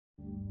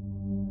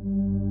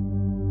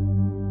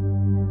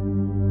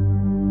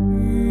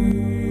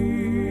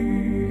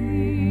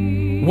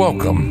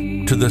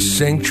Welcome to the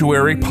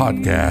Sanctuary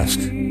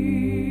Podcast.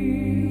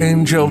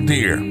 Angell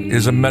Deer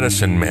is a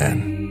medicine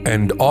man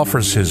and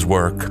offers his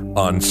work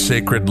on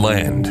sacred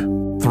land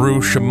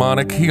through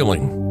shamanic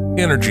healing,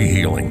 energy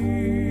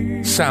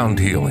healing, sound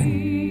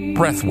healing,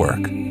 breath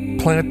work,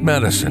 plant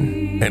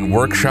medicine, and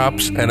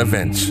workshops and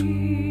events.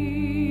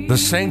 The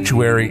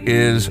Sanctuary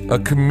is a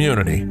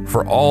community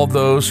for all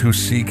those who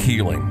seek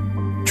healing,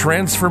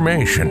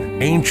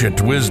 transformation, ancient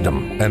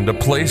wisdom, and a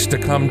place to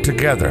come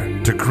together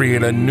to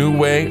create a new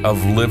way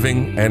of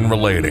living and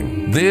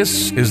relating.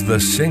 This is the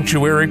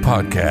Sanctuary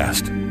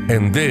Podcast,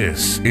 and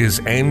this is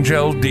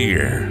Angell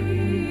Deer.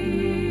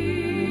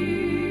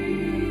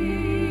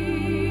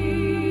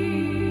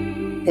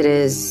 It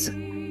is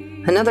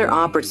another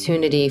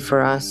opportunity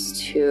for us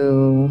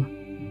to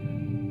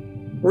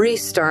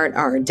restart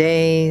our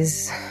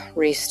days,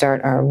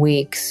 restart our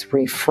weeks,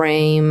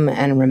 reframe,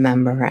 and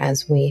remember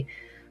as we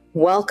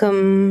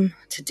welcome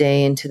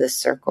today into the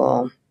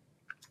circle,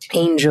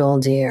 Angell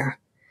Deer.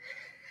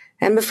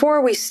 And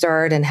before we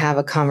start and have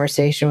a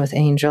conversation with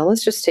Angell,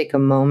 let's just take a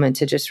moment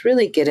to just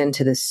really get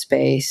into this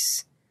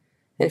space.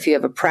 And if you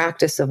have a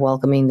practice of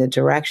welcoming the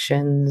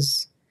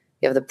directions,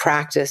 you have the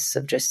practice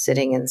of just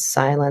sitting in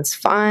silence,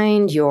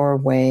 find your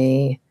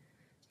way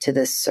to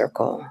this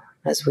circle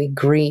as we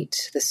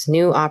greet this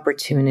new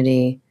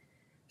opportunity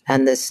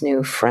and this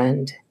new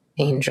friend,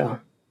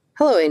 Angell.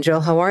 Hello, Angell.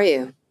 How are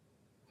you?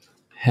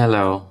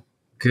 Hello.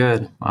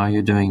 Good. How are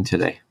you doing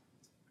today?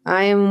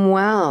 I am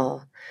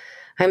well.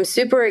 I'm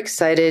super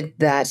excited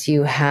that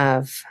you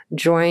have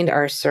joined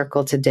our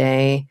circle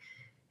today.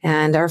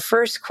 And our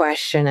first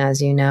question,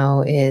 as you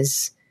know,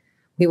 is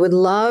we would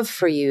love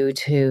for you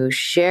to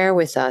share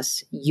with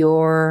us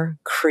your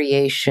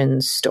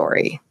creation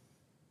story.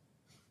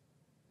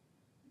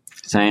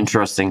 It's an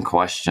interesting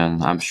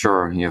question. I'm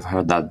sure you've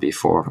heard that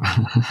before.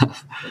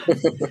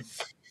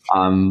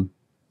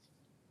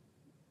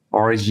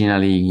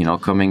 Originally,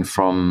 coming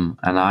from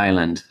an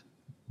island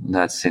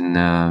that's in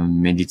the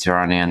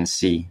Mediterranean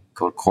Sea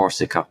called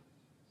Corsica.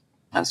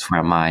 That's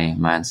where my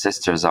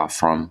ancestors are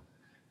from.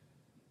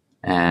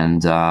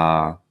 And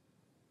I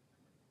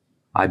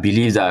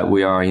believe that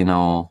we are,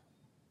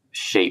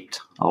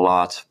 shaped a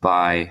lot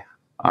by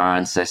our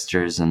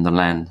ancestors and the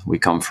land we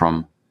come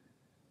from.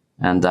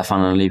 And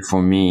definitely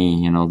for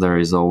me, there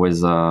is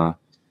always a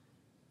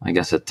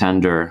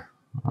tender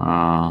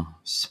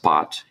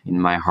spot in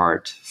my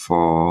heart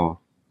for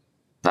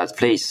that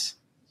place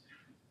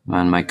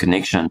and my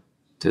connection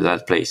to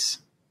that place.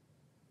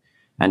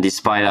 And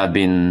despite I've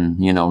been,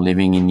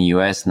 living in the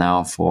US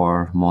now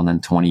for more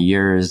than 20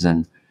 years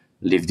and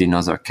lived in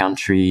other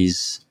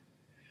countries,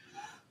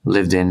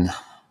 lived in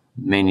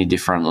many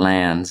different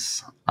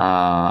lands,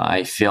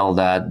 I feel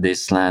that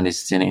this land is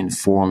still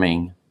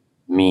informing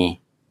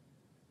me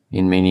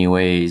in many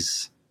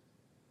ways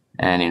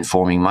and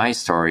informing my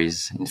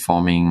stories,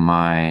 informing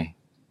my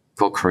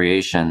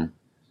co-creation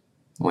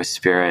with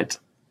spirit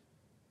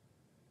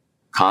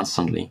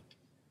constantly.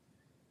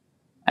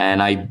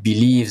 And I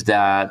believe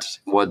that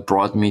what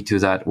brought me to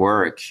that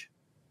work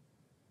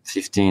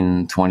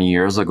 15, 20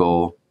 years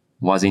ago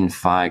was in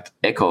fact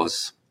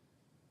echoes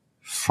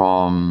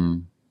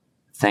from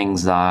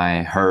things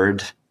I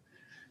heard,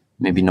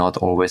 maybe not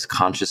always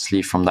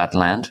consciously from that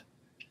land.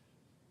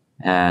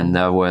 And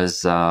there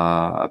was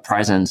a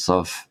presence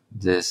of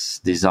this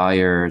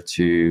desire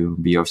to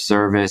be of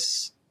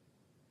service,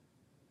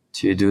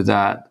 to do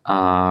that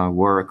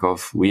work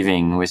of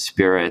weaving with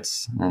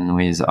spirits and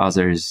with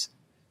others,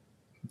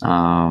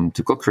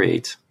 to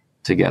co-create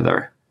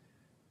together.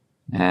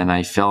 And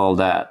I feel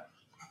that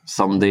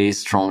some days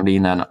strongly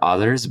than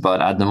others,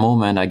 but at the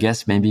moment, I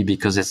guess maybe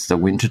because it's the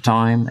winter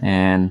time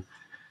and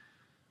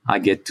I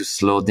get to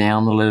slow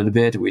down a little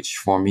bit, which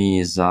for me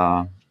is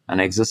an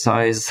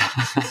exercise.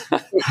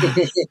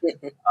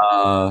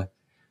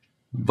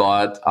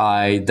 But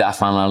I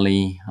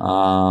definitely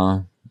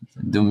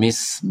do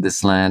miss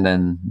this land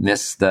and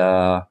miss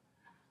the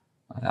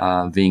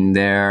being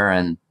there.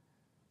 And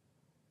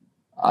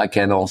I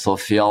can also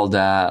feel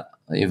that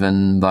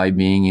even by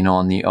being,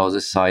 on the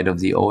other side of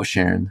the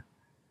ocean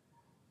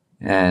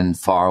and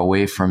far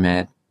away from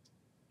it,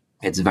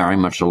 it's very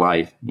much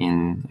alive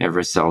in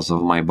every cells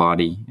of my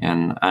body.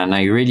 And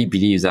I really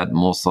believe that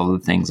most of the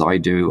things I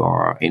do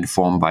are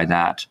informed by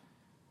that.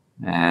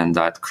 And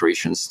that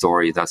creation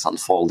story that's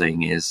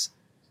unfolding is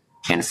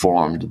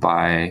informed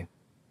by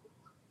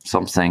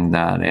something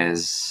that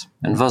is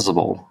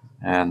invisible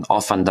and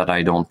often that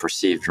I don't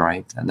perceive,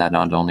 right? And that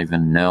I don't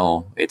even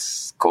know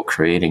it's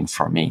co-creating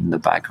for me in the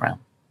background.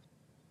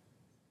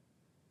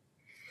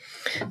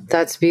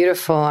 That's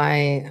beautiful.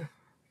 I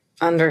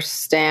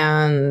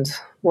understand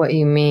what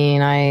you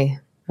mean. I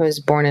was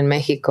born in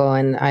Mexico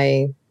and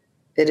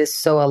it is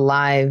so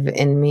alive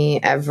in me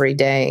every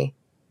day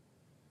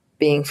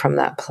being from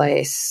that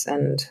place.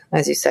 And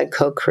as you said,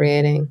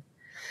 co-creating.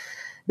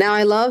 Now,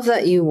 I love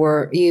that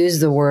you use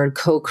the word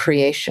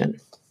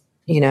co-creation.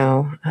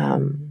 I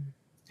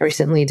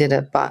recently did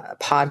a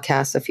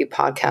few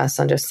podcasts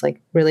on just like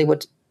really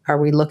what are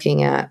we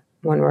looking at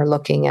when we're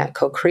looking at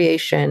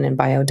co-creation and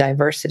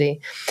biodiversity.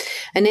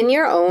 And in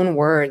your own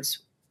words,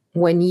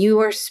 when you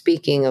are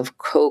speaking of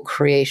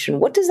co-creation,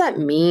 what does that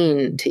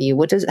mean to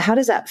you? How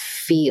does that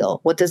feel?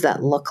 What does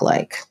that look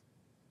like?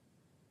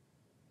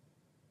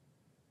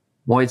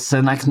 Well, it's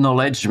an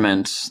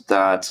acknowledgement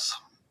that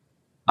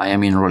I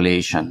am in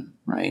relation,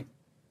 right?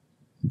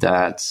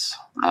 That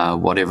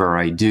whatever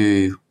I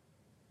do,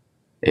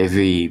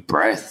 every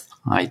breath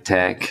I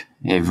take,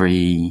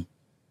 every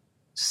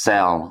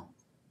cell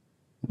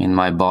in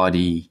my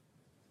body,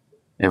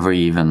 every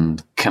even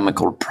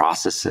chemical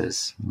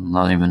processes,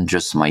 not even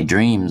just my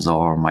dreams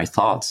or my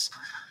thoughts,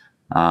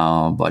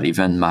 but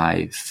even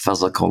my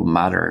physical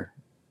matter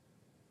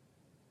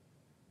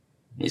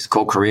is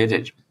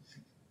co-created,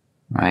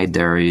 right?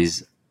 There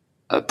is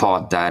a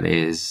part that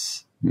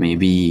is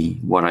maybe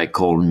what I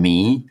call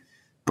me,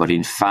 but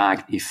in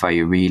fact, if I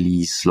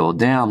really slow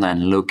down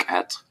and look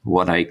at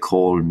what I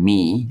call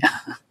me,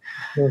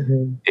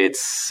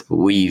 it's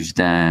weaved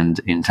and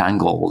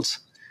entangled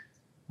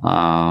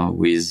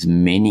with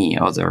many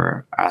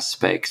other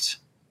aspects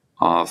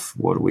of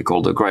what we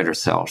call the greater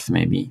self,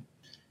 maybe.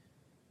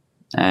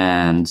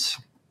 And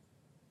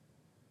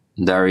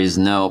there is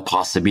no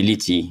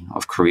possibility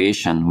of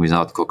creation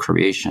without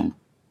co-creation.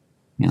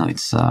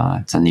 It's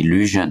an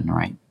illusion,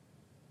 right?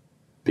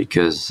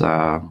 Because,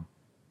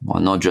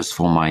 not just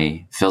for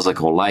my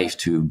physical life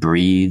to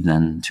breathe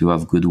and to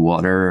have good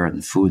water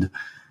and food,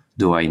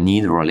 do I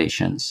need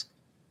relations,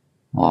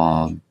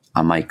 or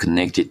am I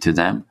connected to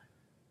them?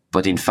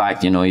 But in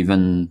fact,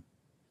 even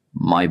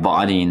my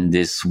body in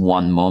this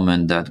one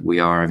moment that we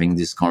are having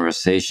this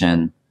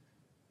conversation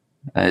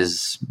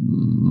is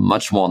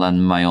much more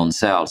than my own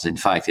cells. In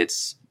fact,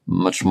 it's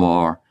much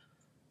more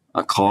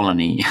a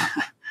colony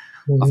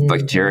of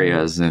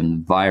bacteria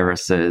and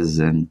viruses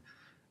and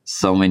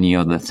so many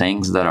other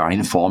things that are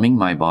informing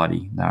my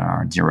body, that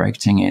are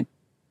directing it.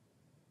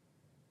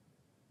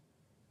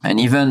 And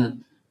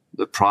even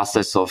the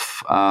process of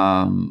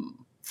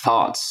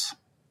thoughts,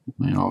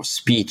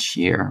 speech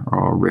here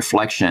or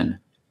reflection,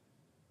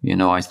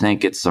 I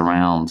think it's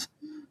around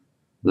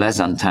less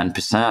than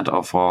 10%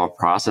 of our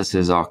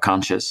processes are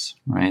conscious,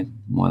 right?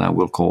 What I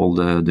will call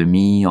the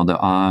me or the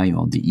I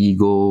or the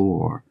ego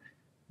or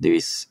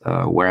this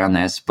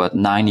awareness, but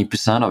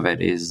 90% of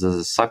it is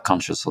the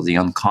subconscious or the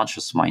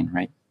unconscious mind,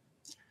 right?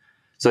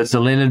 So it's a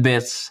little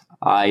bit,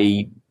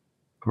 I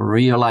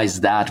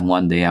realized that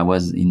one day I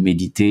was in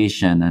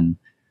meditation and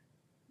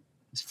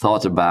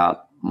thought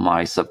about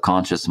my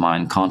subconscious, my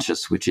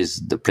unconscious, which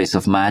is the place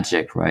of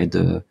magic, right?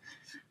 The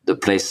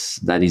place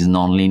that is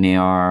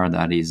non-linear,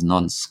 that is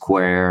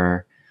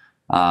non-square,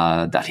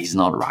 that is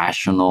not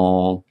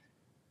rational,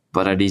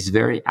 but it is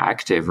very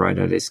active, right?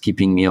 That is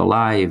keeping me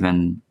alive.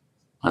 And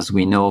as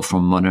we know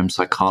from modern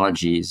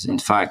psychology, is in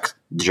fact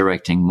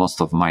directing most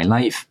of my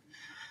life.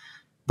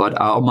 But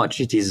how much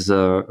it is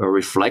a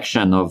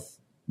reflection of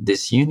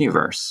this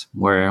universe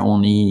where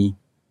only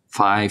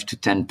 5 to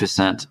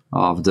 10%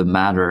 of the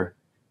matter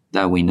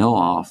that we know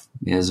of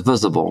is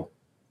visible.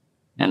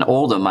 And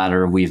all the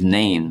matter we've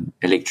named,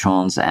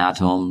 electrons,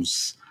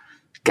 atoms,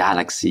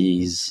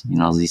 galaxies,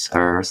 this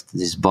earth,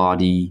 this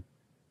body,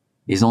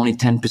 is only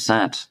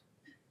 10%.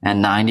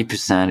 And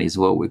 90% is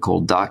what we call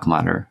dark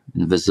matter,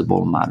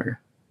 invisible matter,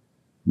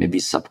 maybe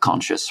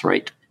subconscious,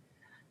 right?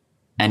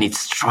 And it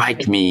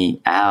struck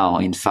me how,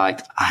 in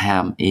fact, I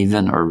am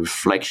even a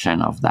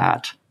reflection of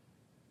that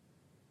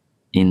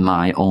in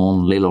my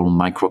own little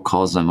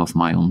microcosm of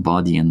my own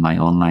body and my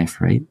own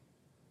life, right?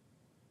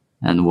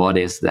 And what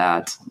is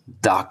that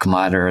dark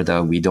matter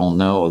that we don't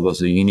know about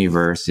the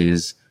universe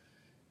is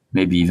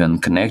maybe even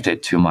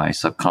connected to my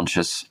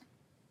subconscious.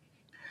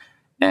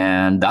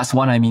 And that's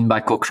what I mean by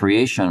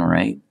co-creation,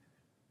 right?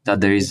 That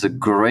there is a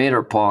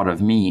greater part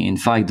of me. In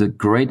fact, the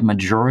great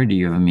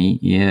majority of me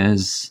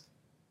is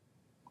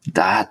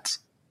that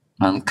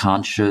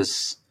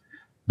unconscious,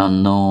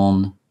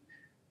 unknown,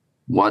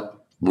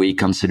 what we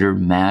consider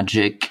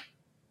magic,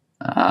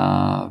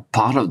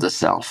 part of the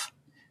self.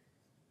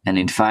 And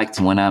in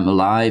fact, when I'm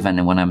alive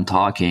and when I'm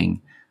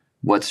talking,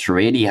 what's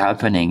really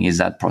happening is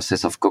that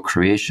process of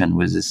co-creation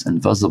with this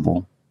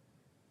invisible.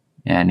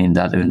 And in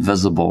that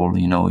invisible,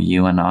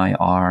 you and I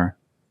are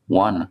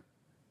one.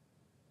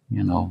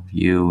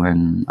 You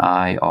and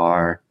I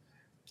are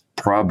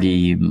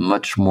probably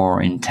much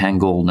more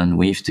entangled and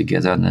weaved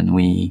together than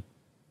we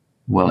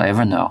will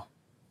ever know.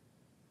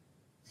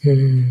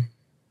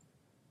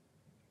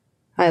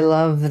 I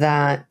love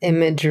that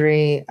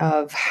imagery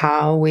of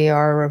how we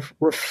are a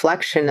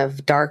reflection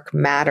of dark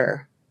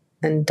matter,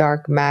 and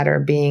dark matter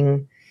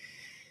being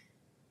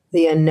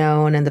the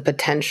unknown and the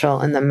potential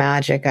and the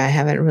magic. I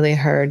haven't really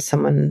heard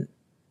someone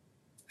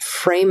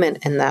frame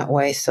it in that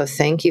way. So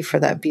thank you for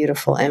that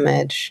beautiful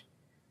image.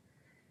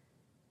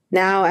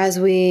 Now, as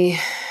we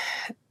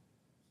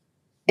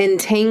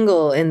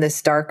entangle in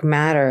this dark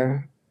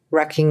matter,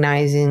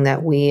 recognizing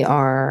that we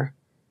are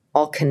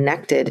all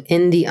connected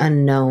in the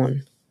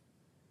unknown,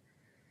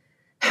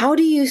 how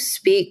do you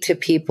speak to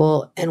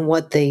people and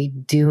what they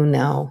do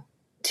know?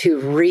 to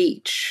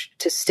reach,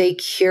 to stay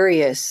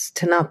curious,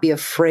 to not be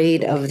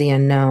afraid of the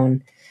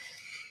unknown.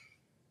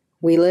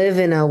 We live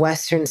in a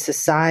Western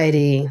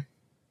society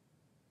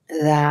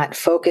that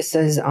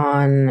focuses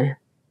on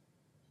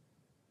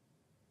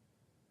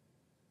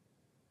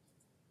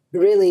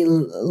really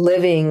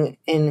living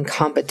in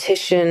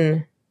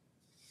competition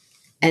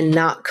and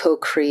not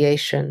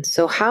co-creation.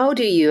 So how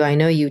do you, I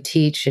know you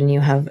teach and you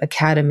have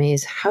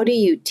academies, how do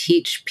you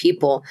teach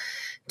people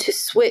to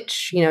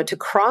switch, to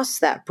cross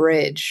that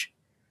bridge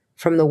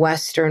from the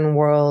Western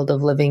world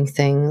of living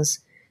things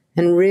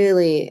and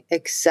really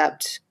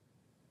accept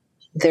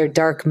their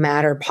dark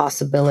matter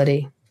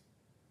possibility?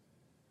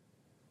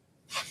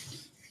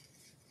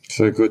 It's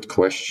a good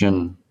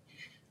question.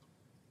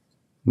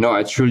 No,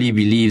 I truly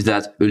believe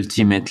that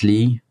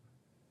ultimately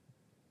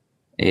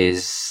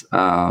is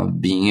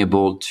being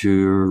able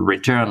to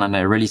return. And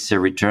I really say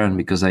return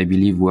because I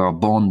believe we are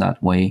born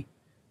that way.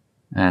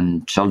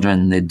 And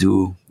children, they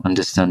do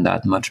understand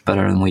that much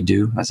better than we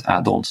do as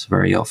adults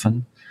very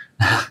often.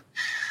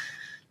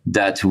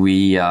 That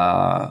we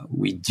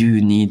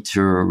do need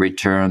to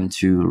return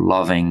to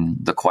loving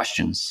the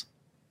questions.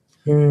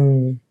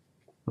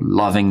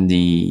 Loving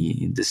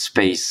the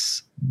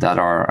space that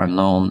are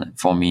unknown.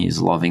 For me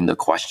is loving the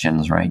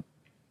questions, right?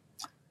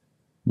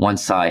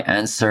 Once I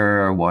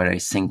answer what I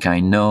think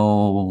I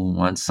know,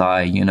 once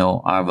I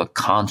have a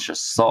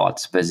conscious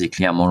thought,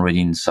 basically I'm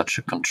already in such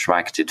a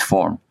contracted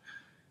form,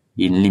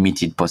 in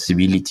limited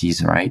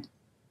possibilities, right?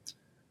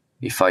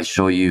 If I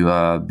show you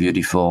a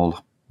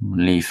beautiful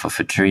leaf of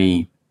a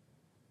tree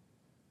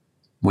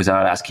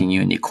without asking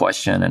you any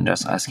question and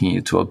just asking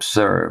you to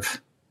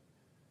observe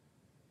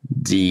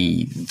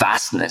the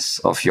vastness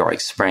of your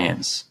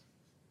experience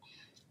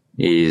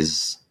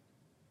is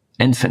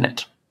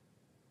infinite,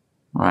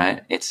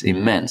 right? It's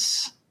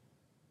immense.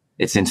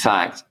 It's in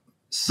fact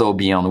so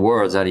beyond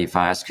words that if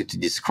I ask you to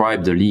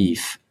describe the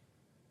leaf,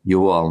 you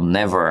will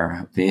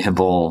never be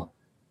able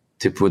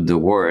to put the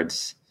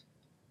words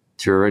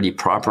to really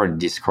properly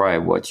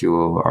describe what you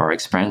are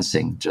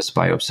experiencing just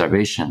by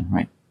observation,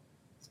 right?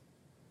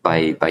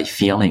 By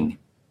feeling,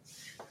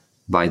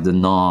 by the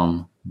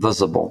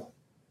non-visible.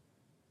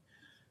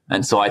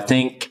 And so I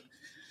think,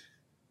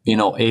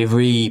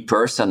 every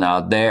person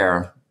out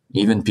there,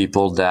 even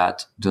people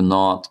that do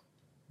not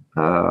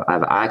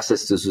have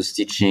access to this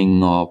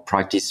teaching or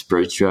practice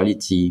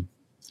spirituality,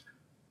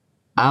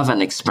 have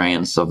an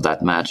experience of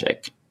that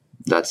magic,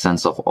 that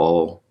sense of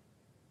awe,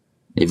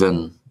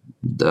 even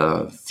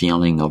the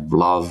feeling of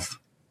love.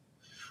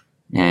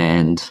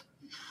 And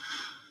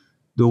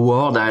the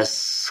world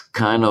has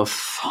kind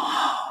of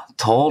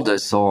told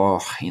us or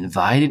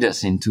invited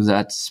us into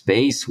that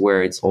space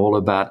where it's all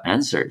about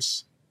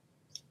answers.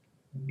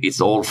 It's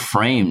all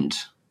framed.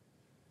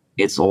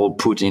 It's all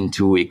put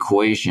into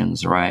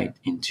equations, right?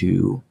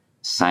 Into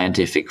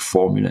scientific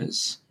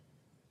formulas.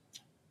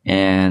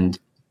 And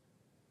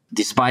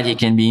despite it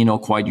can be,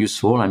 quite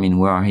useful. I mean,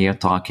 we are here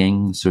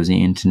talking through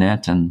the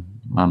internet and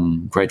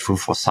I'm grateful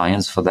for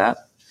science for that.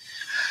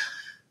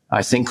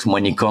 I think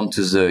when it comes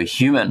to the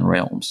human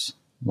realms,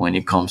 when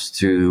it comes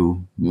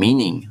to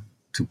meaning,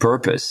 to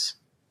purpose,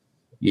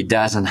 it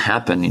doesn't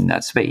happen in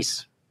that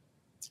space.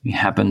 It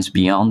happens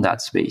beyond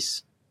that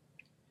space.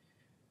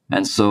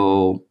 And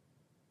so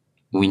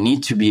we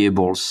need to be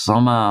able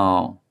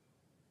somehow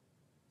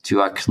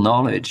to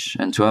acknowledge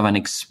and to have an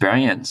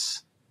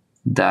experience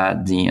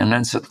that the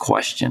unanswered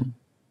question,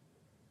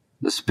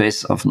 the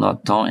space of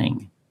not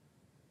knowing,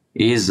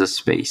 is the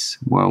space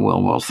where we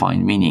will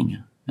find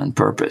meaning and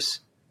purpose.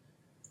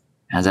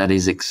 And that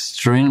is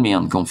extremely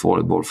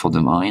uncomfortable for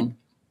the mind.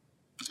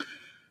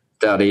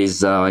 That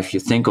is, if you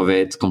think of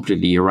it,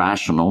 completely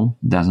irrational.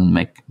 Doesn't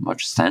make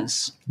much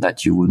sense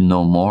that you would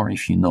know more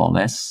if you know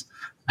less.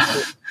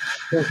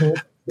 Mm-hmm.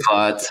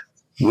 But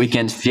we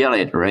can feel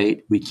it,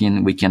 right? We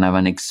can have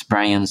an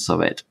experience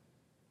of it.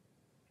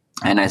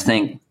 And I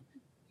think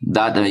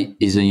that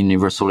is a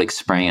universal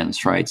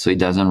experience, right? So it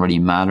doesn't really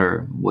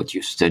matter what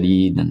you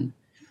studied and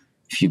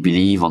if you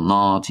believe or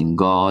not in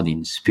God,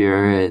 in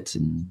spirit,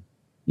 and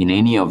in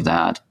any of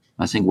that.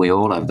 I think we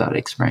all have that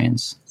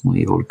experience.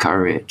 We all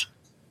carry it.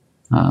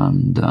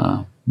 And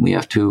we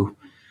have to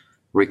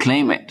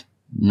reclaim it,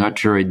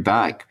 nurture it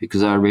back,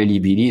 because I really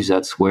believe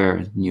that's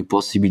where new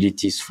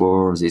possibilities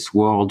for this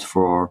world,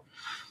 for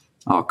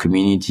our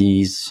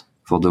communities,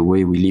 for the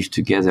way we live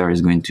together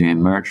is going to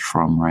emerge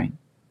from, right?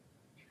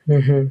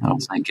 Mm-hmm. I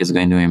don't think it's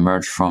going to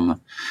emerge from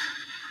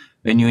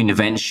a new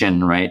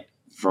invention, right?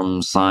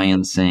 From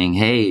science saying,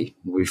 hey,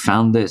 we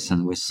found this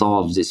and we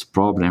solved this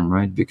problem,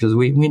 right? Because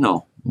we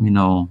know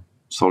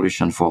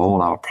solution for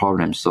all our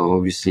problems. So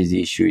obviously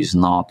the issue is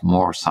not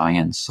more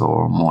science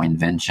or more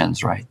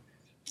inventions, right?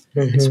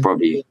 Mm-hmm. It's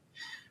probably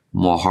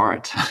more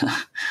heart,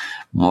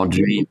 more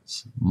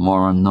dreams,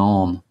 more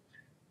unknown,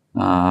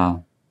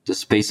 the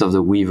space of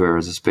the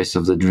weaver, the space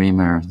of the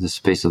dreamer, the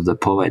space of the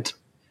poet,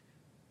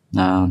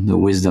 the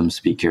wisdom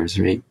speakers,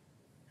 right?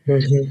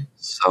 Mm-hmm.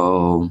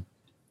 So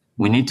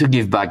we need to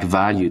give back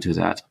value to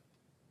that.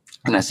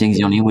 And I think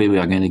the only way we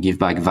are going to give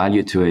back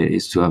value to it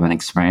is to have an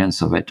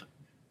experience of it.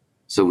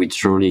 So we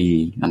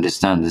truly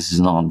understand this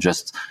is not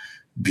just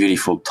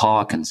beautiful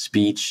talk and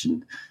speech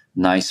and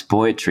nice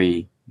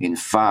poetry. In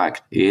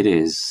fact, it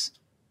is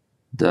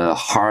the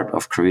heart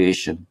of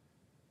creation.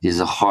 It is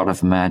the heart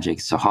of magic.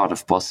 It's the heart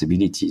of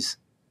possibilities.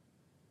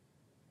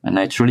 And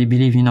I truly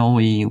believe,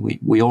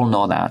 we all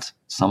know that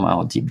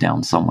somehow deep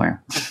down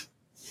somewhere.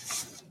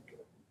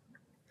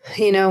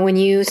 When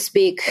you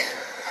speak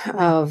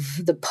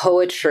of the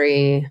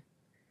poetry,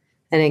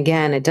 and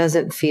again, it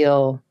doesn't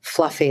feel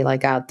fluffy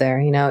like out there,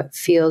 it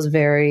feels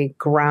very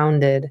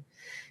grounded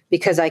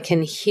because I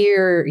can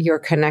hear your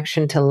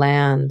connection to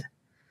land.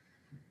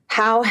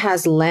 How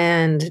has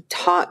land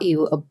taught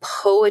you a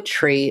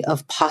poetry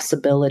of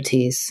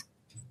possibilities?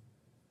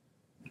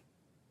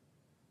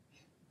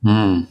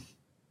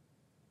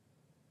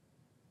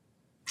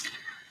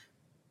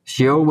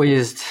 She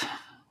always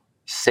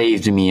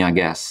saved me, I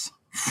guess,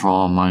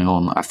 from my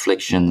own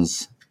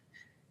afflictions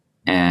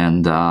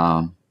and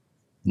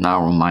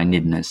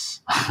narrow-mindedness.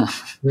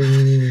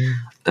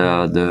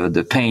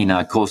 The pain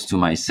I cause to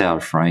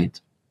myself, right?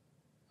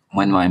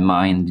 When my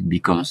mind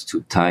becomes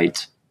too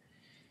tight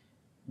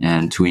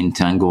and too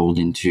entangled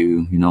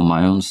into,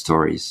 my own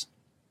stories.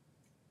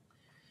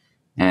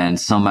 And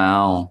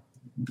somehow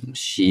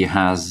she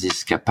has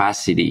this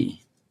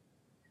capacity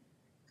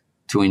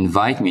to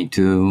invite me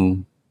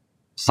to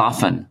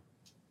soften,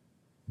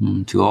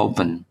 to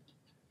open,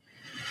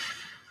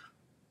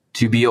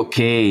 to be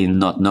okay in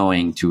not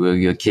knowing, to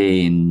be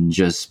okay in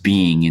just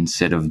being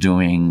instead of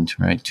doing,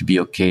 right? To be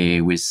okay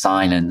with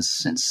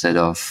silence instead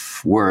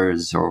of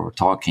words or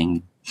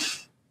talking.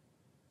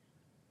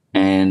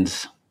 And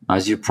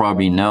as you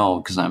probably know,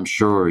 because I'm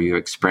sure you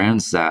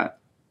experienced that,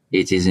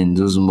 it is in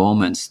those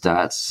moments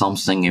that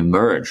something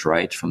emerges,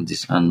 right? From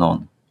this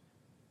unknown,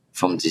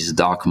 from this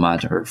dark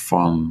matter,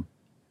 from,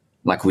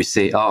 like we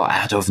say,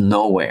 out of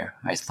nowhere.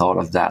 I thought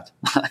of that.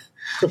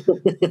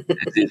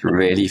 Is it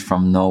really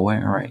from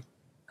nowhere, right?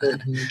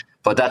 Mm-hmm.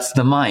 But that's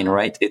the mind,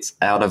 right? It's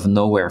out of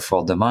nowhere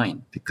for the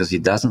mind because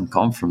it doesn't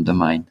come from the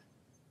mind.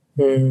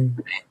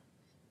 Mm.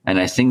 And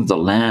I think the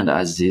land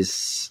has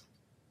this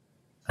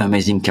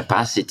amazing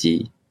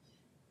capacity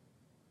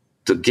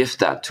to give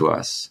that to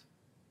us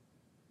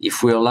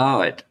if we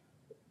allow it,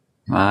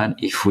 right?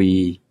 If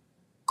we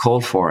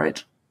call for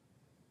it,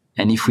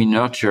 and if we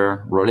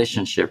nurture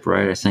relationship,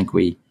 right? I think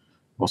we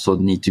also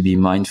need to be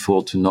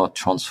mindful to not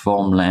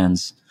transform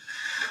lands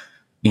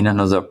in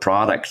another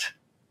product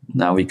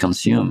that we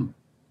consume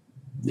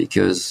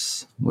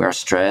because we are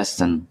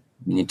stressed and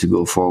we need to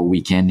go for a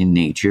weekend in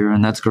nature,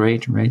 and that's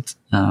great, right?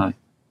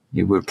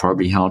 It will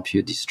probably help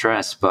you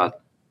distress,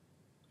 but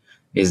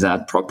is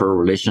that proper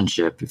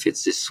relationship if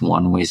it's this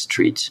one-way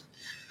street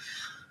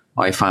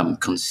or if I'm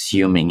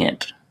consuming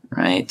it,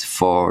 right,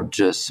 for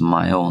just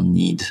my own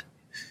need?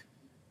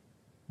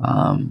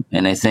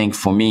 And I think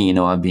for me,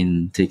 I've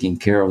been taking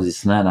care of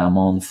this land I'm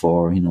on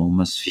for,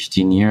 almost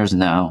 15 years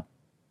now.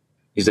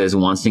 If there's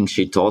one thing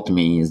she taught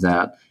me is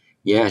that,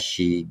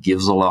 she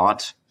gives a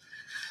lot.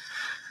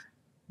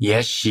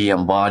 Yes, she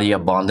embodies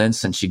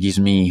abundance and she gives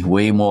me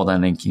way more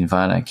than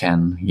I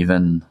can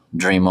even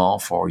dream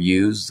of or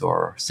use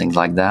or things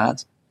like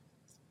that.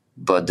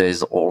 But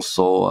there's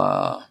also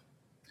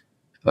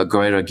a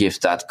greater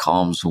gift that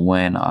comes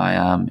when I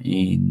am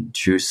in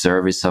true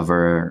service of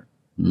her,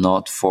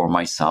 not for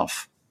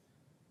myself,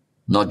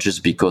 not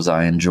just because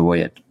I enjoy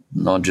it,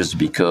 not just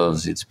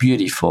because it's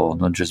beautiful,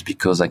 not just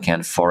because I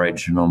can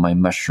forage, my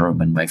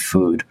mushroom and my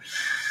food,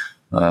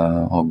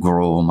 or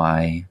grow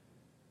my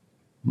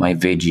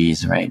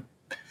veggies, right?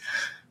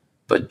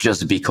 But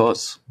just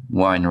because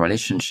we're in a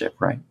relationship,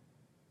 right?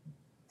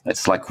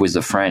 It's like with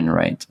a friend,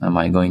 right? Am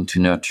I going to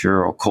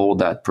nurture or call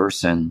that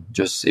person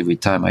just every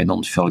time I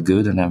don't feel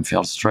good and I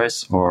feel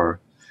stressed? Or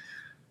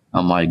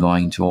am I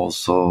going to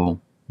also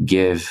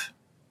give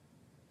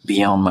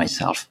beyond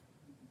myself,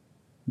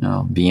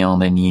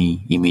 beyond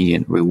any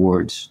immediate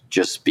rewards,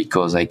 just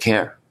because I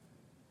care?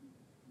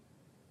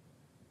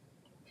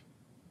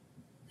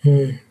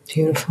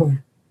 Beautiful.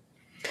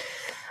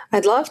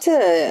 I'd love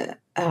to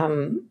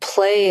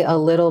play a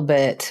little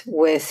bit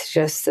with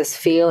just this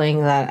feeling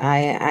that I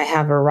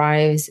have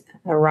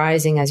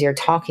arising as you're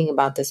talking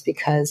about this,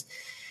 because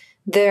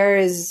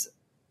there's,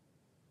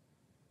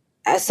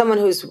 as someone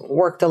who's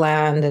worked the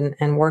land and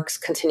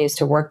continues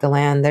to work the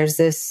land, there's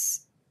this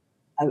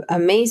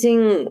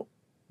amazing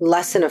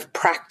lesson of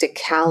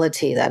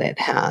practicality that it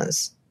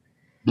has.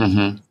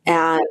 Mm-hmm.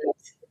 And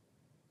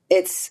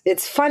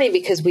it's funny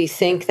because we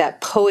think that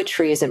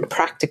poetry isn't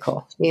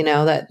practical,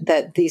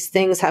 that these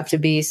things have to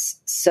be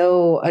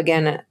so,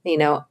 again,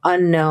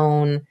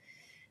 unknown,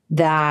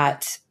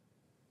 that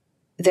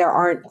there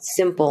aren't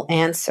simple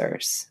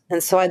answers.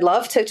 And so I'd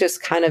love to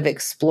just kind of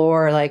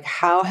explore, like,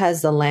 how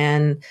has the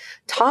land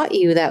taught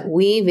you that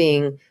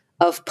weaving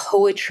of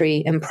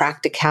poetry and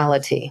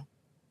practicality?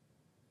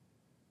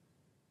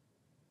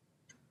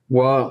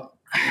 Well,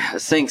 I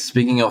think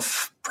speaking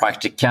of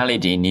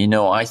practicality,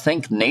 I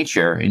think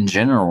nature in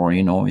general,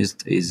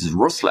 is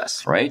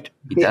ruthless, right?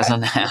 It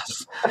doesn't have,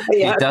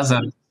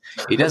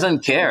 It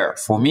doesn't care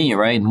for me,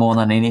 right? More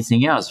than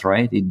anything else,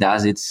 right? It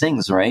does its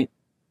things, right?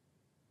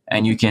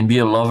 And you can be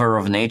a lover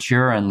of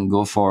nature and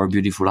go for a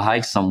beautiful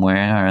hike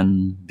somewhere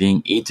and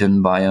being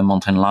eaten by a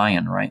mountain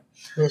lion, right?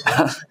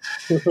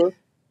 Mm-hmm. Mm-hmm.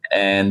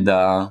 And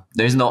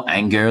there's no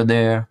anger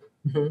there.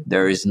 Mm-hmm.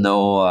 There is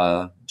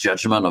no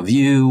judgment of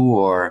you,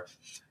 or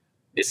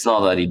it's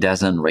not that he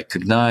doesn't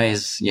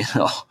recognize,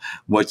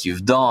 what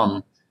you've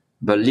done,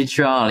 but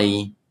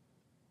literally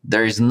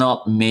there is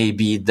not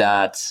maybe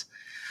that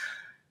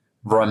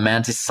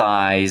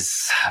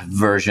romanticized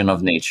version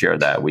of nature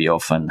that we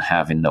often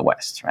have in the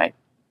West, right?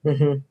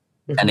 Mm-hmm.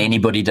 Mm-hmm. And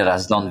anybody that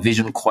has done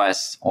vision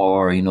quests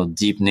or,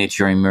 deep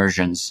nature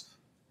immersions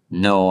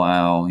know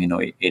how,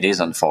 it is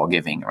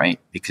unforgiving, right?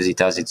 Because it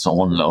has its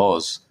own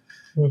laws.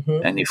 Mm-hmm.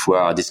 And if we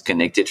are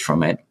disconnected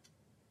from it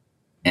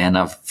and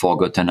have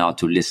forgotten how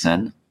to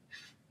listen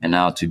and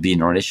how to be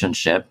in a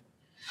relationship,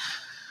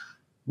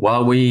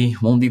 well, we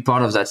won't be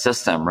part of that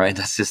system, right?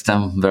 That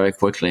system very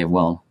quickly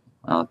will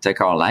take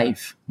our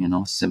life,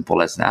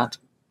 simple as that.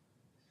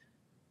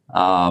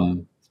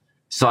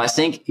 So I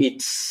think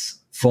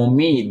for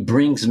me, it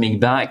brings me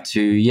back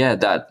to,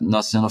 that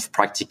notion of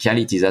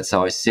practicality. That's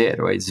how I see it,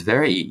 right? It's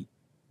very,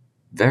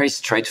 very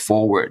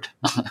straightforward.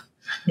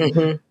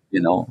 Mm-hmm.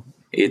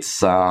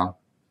 It's,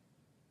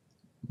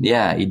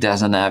 it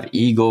doesn't have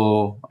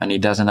ego and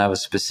it doesn't have a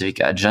specific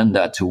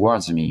agenda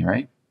towards me,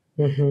 right?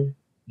 Mm-hmm.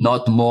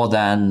 Not more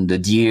than the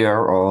deer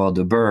or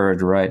the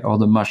bird, right? Or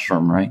the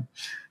mushroom, right?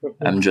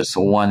 Mm-hmm. I'm just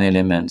one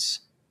element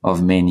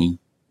of many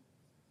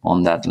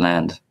on that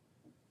land.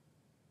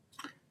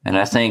 And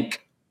I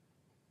think,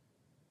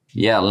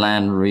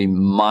 land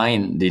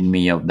reminded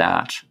me of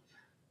that.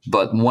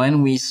 But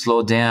when we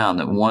slow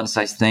down, once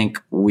I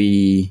think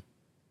we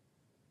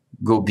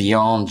go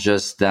beyond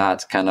just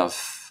that kind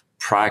of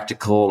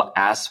practical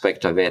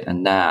aspect of it,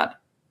 and that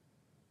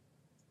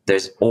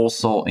there's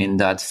also in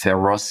that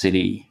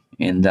ferocity,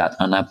 in that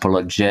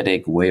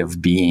unapologetic way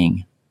of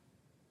being,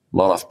 a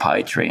lot of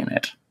poetry in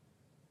it,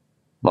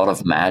 a lot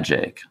of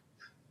magic,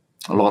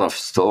 a lot of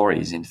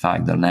stories. In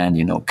fact, the land,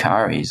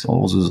 carries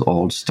all those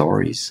old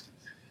stories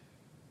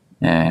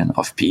and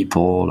of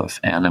people, of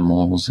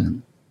animals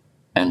and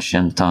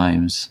ancient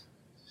times.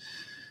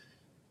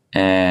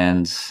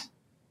 And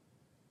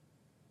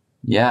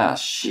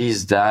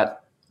she's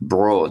that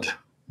broad.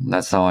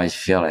 That's how I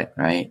feel it,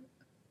 right?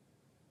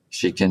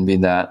 She can be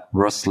that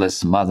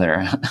ruthless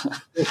mother.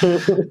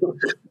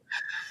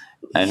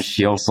 And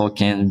she also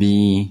can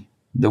be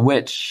the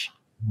witch,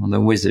 the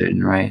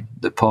wizard, right?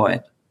 The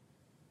poet.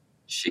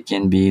 She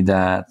can be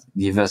that,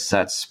 give us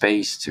that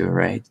space too,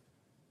 right?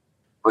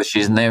 But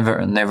she's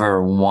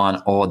never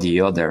one or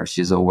the other.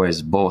 She's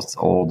always both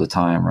all the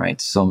time,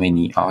 right? So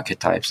many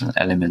archetypes and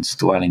elements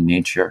dwell in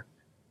nature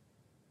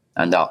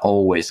and are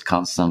always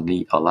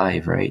constantly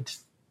alive, right?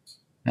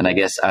 And I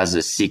guess as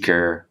a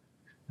seeker,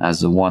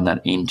 as the one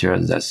that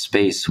enters that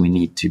space, we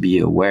need to be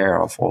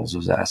aware of all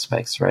those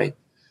aspects, right?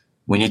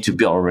 We need to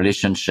build a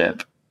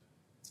relationship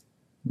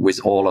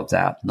with all of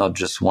that, not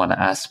just one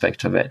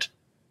aspect of it.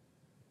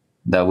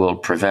 That will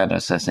prevent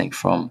us, I think,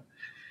 from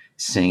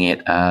seeing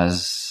it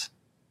as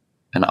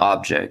an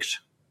object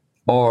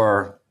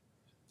or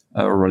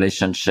a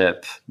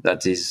relationship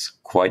that is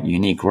quite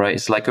unique, right?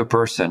 It's like a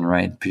person,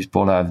 right?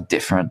 People have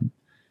different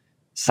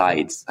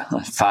sides,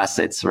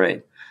 facets,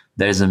 right?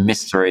 There's a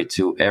mystery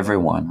to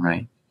everyone,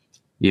 right?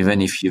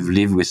 Even if you've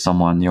lived with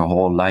someone your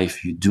whole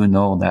life, you do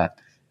know that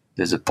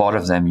there's a part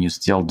of them you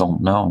still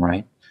don't know,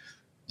 right?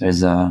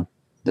 There's a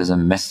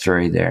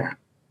mystery there.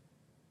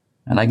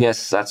 And I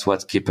guess that's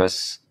what keeps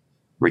us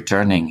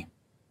returning,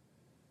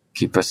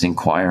 keep us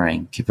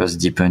inquiring, keep us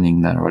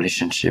deepening that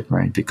relationship,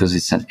 right? Because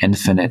it's an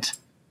infinite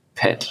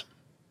pit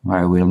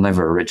where we'll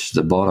never reach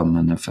the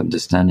bottom of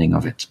understanding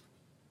of it.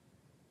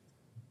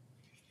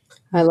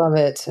 I love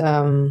it.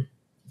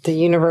 The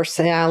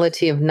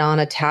universality of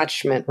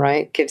non-attachment,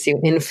 right? Gives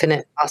you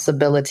infinite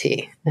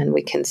possibility. And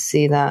we can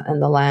see that in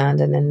the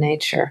land and in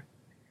nature.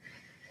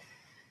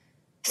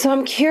 So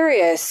I'm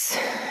curious,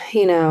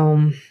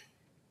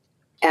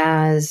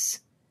 as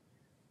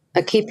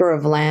a keeper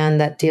of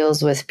land that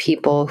deals with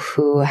people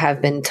who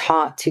have been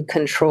taught to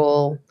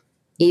control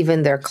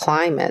even their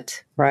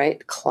climate,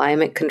 right?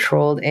 Climate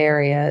controlled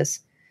areas.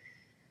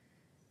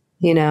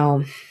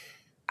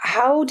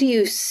 How do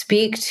you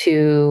speak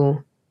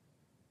to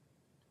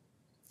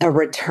a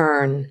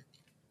return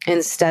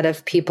instead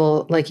of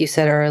people, like you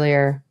said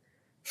earlier,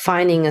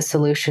 finding a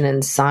solution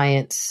in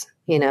science?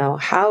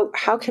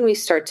 How can we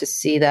start to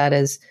see that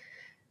as,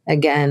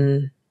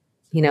 again,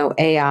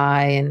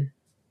 AI and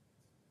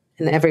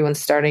everyone's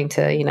starting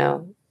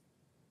to,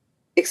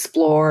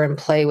 explore and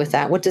play with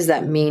that. What does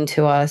that mean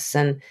to us?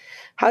 And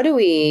how do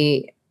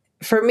we,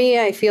 for me,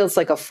 I feel it's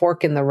like a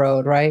fork in the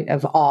road, right?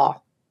 Of awe.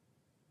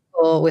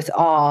 Well, with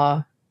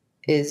awe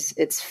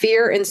it's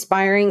fear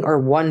inspiring or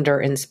wonder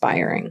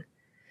inspiring.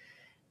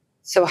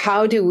 So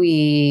how do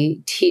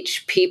we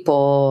teach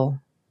people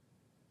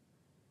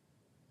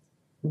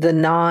the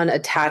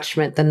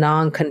non-attachment, the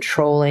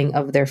non-controlling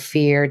of their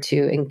fear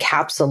to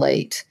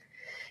encapsulate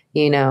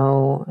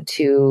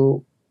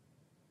to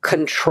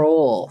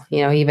control,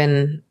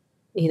 even,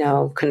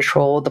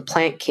 control the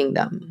plant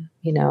kingdom.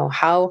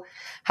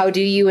 How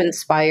do you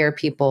inspire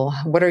people?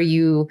 What are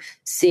you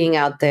seeing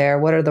out there?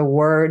 What are the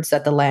words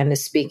that the land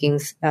is speaking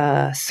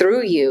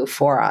through you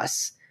for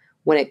us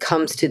when it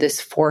comes to this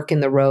fork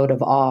in the road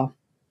of awe?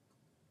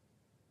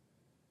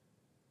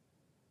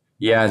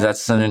 Yeah,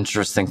 that's an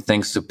interesting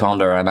thing to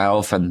ponder. And I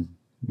often,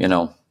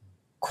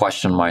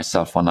 question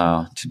myself on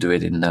how to do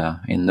it in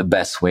the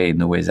best way, in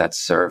the way that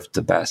served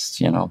the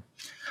best,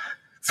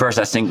 First,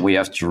 I think we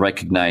have to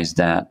recognize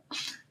that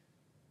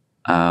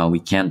we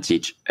can't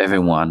teach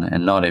everyone,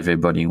 and not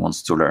everybody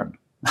wants to learn.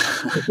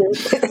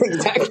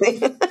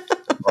 Exactly.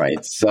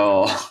 Right.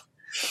 So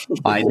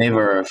I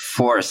never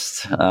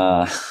forced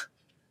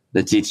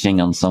the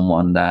teaching on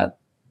someone that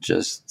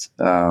just,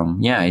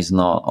 is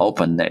not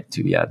open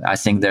to yet. I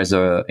think there's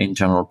a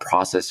internal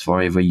process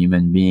for every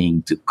human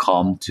being to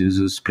come to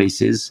those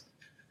places,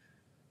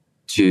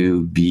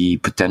 to be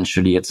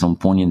potentially at some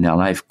point in their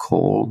life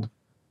called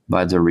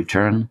by the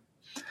return.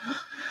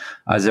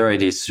 Either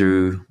it is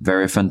through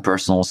very often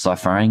personal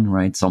suffering,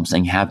 right?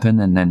 Something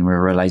happened and then we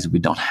realize we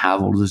don't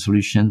have all the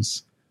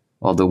solutions,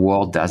 or the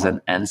world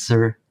doesn't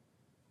answer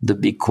the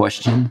big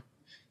question.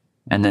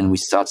 And then we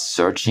start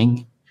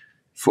searching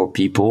for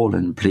people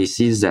and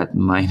places that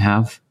might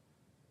have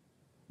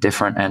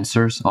different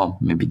answers, or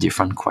maybe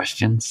different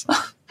questions.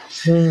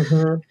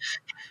 Mm-hmm.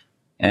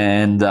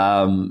 And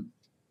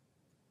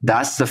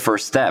that's the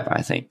first step,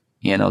 I think.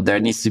 There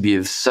needs to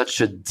be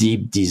such a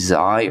deep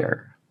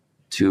desire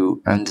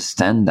to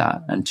understand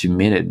that and to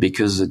meet it,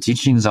 because the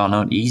teachings are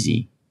not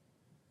easy,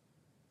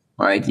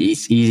 right?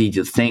 It's easy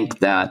to think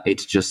that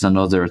it's just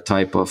another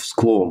type of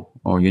school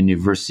or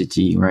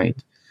university,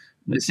 right?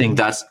 I think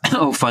that's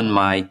often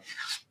my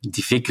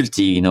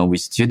difficulty, with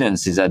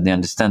students, is that they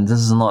understand this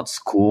is not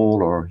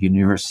school or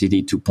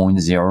university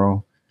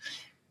 2.0,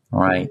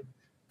 right?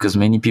 Because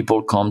many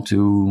people come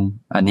to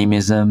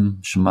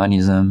animism,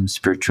 shamanism,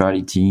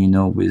 spirituality,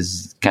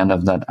 with kind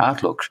of that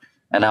outlook.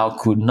 And I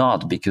could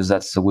not, because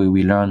that's the way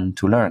we learn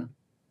to learn.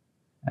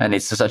 And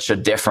it's such a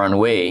different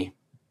way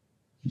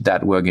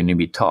that we're going to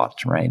be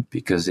taught, right?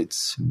 Because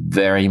it's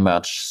very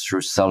much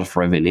through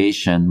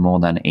self-revelation more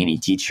than any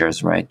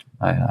teachers, right?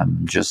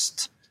 I'm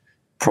just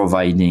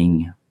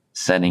providing,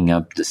 setting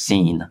up the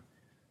scene.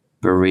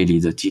 But really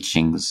the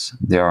teachings,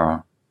 they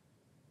are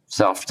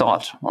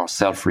self-taught or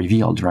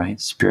self-revealed, right?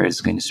 Spirit is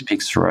going to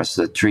speak through us.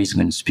 The tree is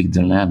going to speak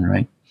the land,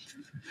 right?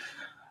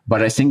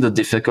 But I think the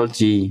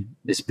difficulty,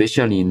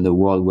 especially in the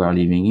world we're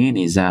living in,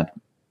 is that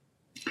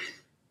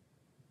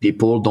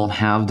people don't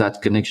have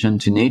that connection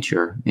to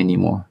nature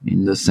anymore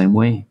in the same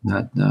way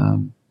that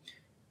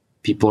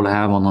people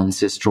have on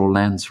ancestral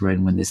lands, right,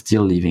 when they're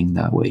still living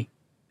that way.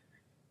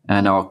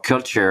 And our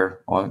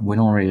culture, or we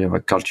don't really have a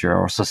culture,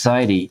 our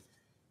society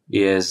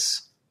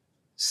is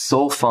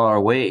so far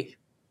away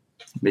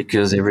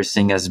because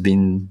everything has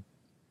been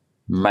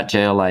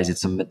materialized.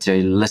 It's a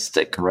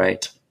materialistic,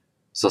 right,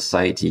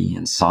 society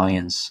and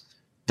science,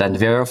 that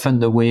very often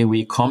the way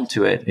we come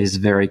to it is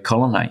very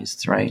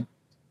colonized, right?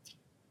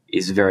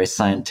 Is very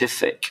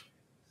scientific.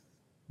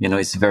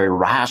 It's very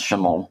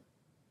rational.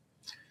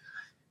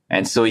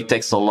 And so it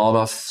takes a lot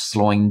of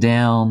slowing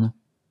down,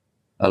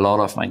 a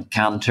lot of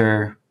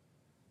encounter,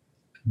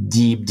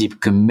 deep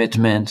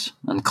commitment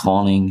and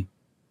calling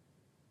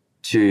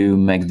to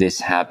make this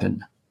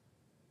happen.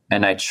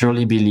 And I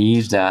truly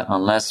believe that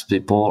unless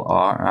people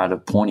are at a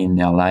point in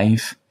their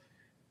life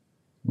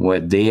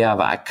where they have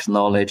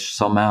acknowledged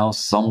somehow,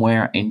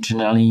 somewhere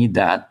internally,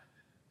 that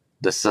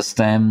the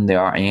system they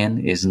are in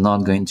is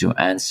not going to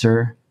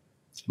answer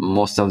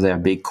most of their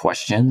big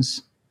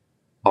questions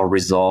or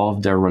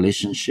resolve their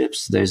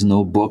relationships. There's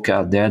no book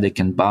out there they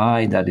can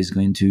buy that is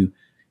going to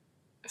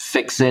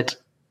fix it.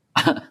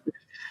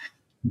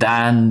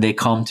 Then they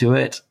come to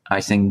it.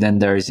 I think then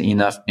there is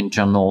enough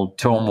internal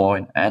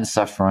turmoil and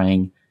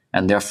suffering,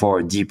 and therefore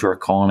a deeper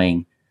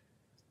calling,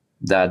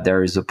 that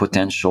there is a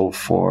potential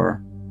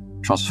for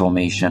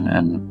transformation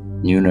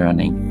and new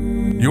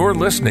learning. You're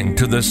listening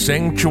to the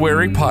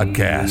Sanctuary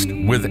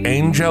Podcast with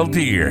Angell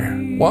Deer.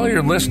 While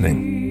you're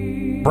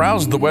listening,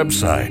 browse the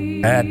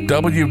website at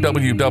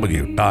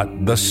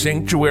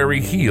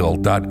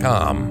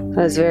www.thesanctuaryheal.com.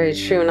 That is very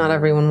true. Not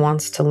everyone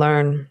wants to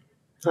learn.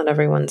 Not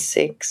everyone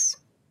seeks.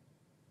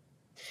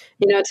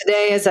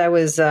 Today as I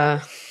was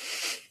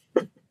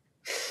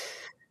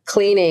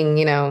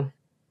cleaning,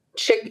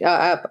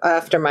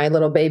 after my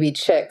little baby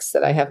chicks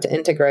that I have to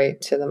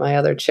integrate to my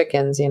other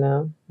chickens,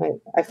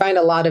 I find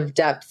a lot of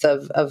depth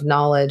of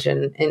knowledge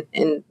and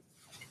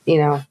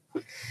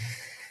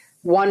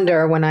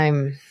wonder when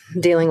I'm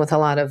dealing with a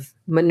lot of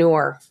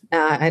manure.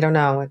 I don't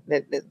know.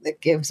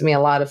 It gives me a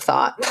lot of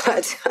thought,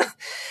 but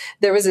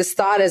there was this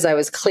thought as I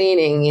was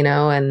cleaning,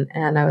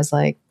 and I was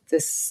like,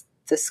 this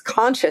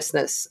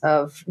consciousness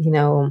of,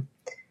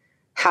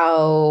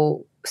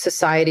 how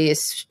society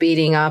is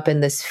speeding up,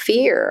 and this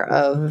fear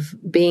of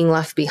being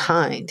left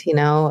behind,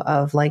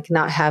 of like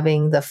not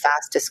having the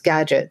fastest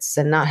gadgets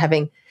and not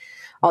having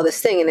all this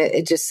thing. And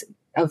it just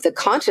of the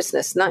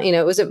consciousness. Not,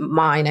 it wasn't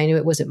mine. I knew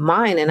it wasn't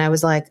mine. And I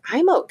was like,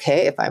 I'm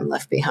okay if I'm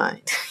left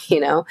behind,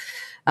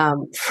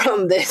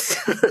 from this,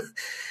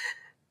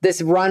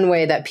 this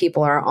runway that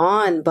people are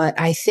on. But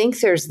I think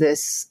there's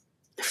this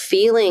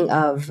feeling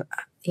of,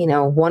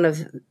 one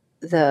of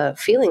the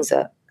feelings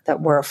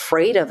that we're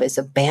afraid of is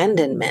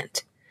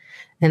abandonment.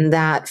 And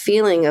that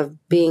feeling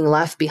of being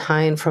left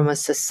behind from a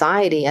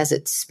society as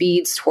it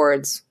speeds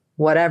towards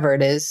whatever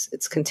it is,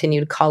 its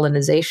continued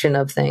colonization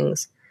of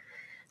things.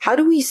 How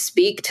do we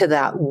speak to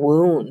that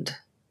wound?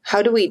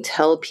 How do we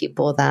tell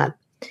people that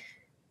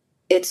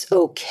it's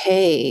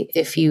okay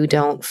if you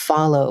don't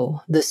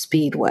follow the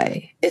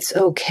speedway? It's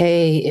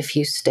okay if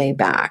you stay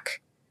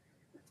back.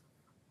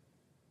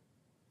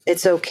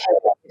 It's okay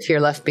if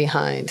you're left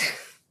behind.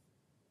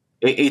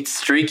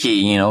 It's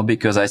tricky,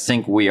 because I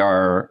think we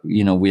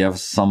have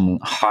some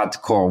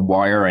hardcore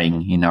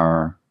wiring in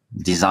our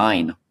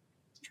design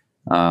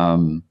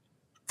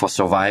for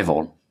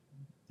survival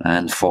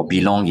and for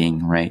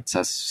belonging, right?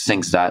 That's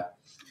things that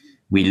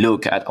we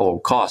look at all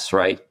costs,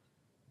 right?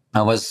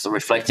 I was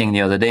reflecting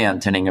the other day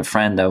and telling a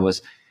friend I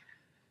was,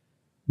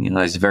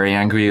 is very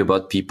angry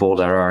about people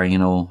that are,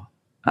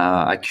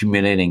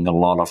 accumulating a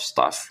lot of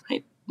stuff,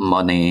 right?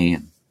 Money,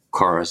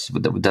 cars,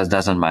 but that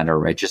doesn't matter,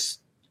 right? Just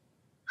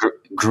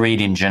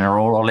greed in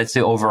general, or let's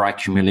say over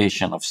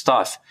accumulation of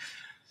stuff.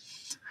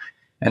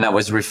 And I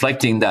was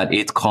reflecting that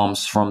it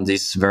comes from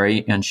this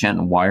very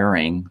ancient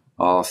wiring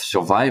of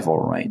survival,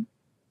 right?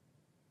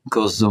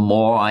 Because the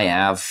more I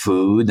have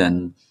food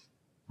and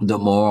the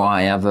more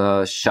I have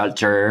a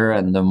shelter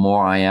and the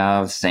more I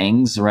have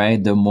things,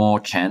 right, the more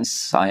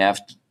chance I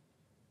have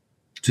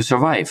to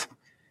survive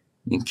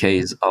in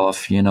case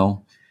of,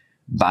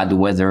 bad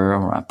weather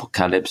or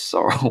apocalypse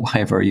or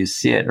however you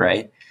see it,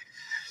 right?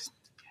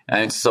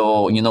 And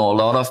so, a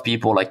lot of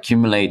people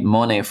accumulate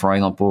money, for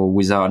example,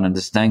 without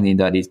understanding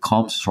that it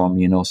comes from,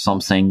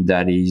 something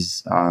that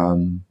is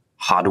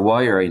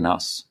hardwired in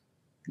us,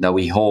 that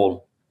we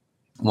all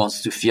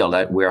wants to feel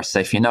that we are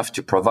safe enough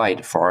to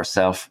provide for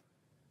ourselves,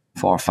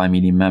 for our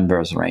family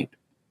members, right?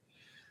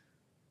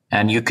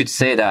 And you could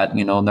say that,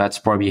 that's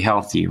probably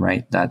healthy,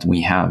 right? That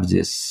we have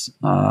this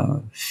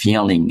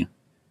feeling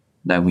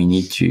that we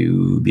need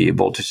to be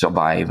able to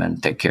survive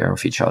and take care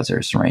of each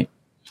other's, right?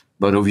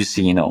 But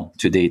obviously,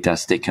 today it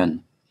has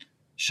taken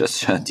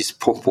just a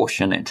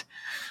disproportionate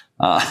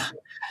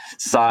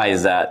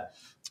size that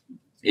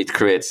it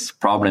creates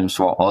problems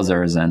for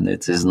others, and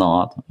it is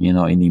not,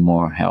 any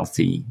more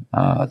healthy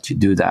to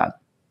do that.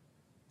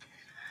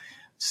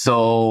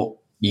 So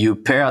you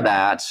pair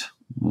that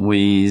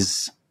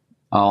with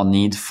our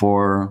need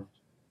for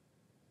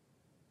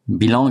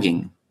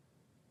belonging,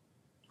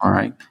 all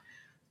right?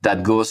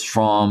 That goes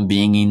from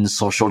being in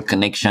social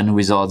connection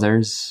with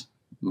others,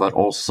 but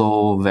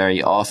also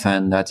very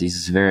often that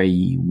is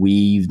very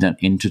weaved and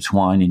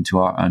intertwined into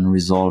our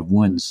unresolved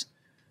wounds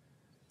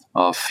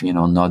of,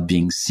 not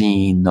being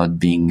seen, not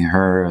being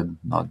heard,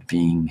 not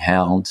being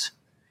held.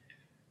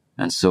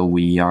 And so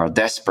we are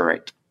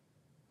desperate,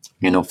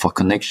 for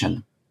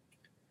connection.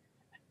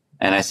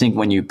 And I think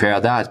when you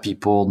pair that,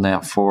 people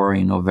therefore,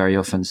 very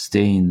often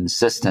stay in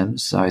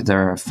systems,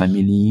 either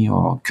family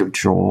or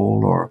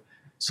cultural or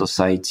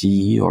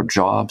society or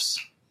jobs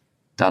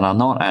that are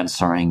not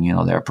answering,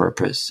 their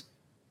purpose,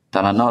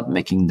 that are not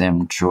making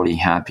them truly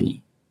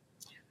happy.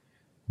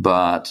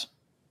 But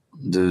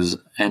those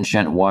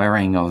ancient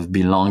wiring of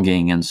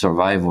belonging and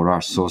survival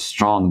are so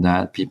strong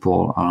that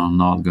people are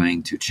not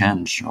going to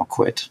change or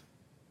quit,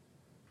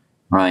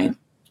 right?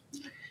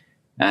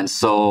 And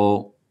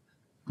so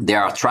they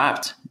are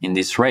trapped in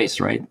this race,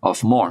 right,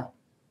 of more,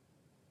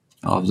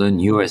 of the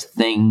newest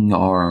thing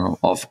or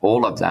of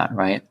all of that,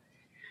 right?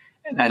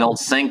 And I don't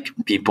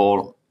think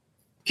people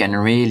can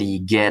really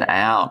get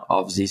out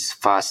of this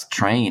fast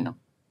train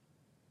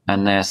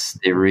unless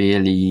they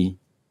really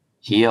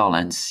heal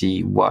and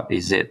see what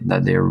is it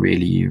that they're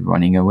really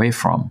running away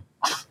from.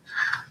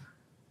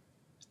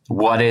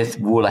 What it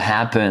will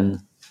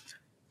happen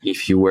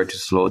if you were to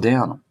slow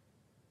down,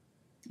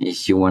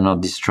 if you were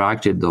not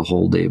distracted the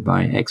whole day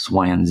by X,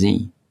 Y, and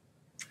Z.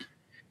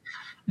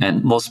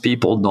 And most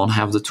people don't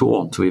have the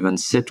tool to even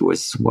sit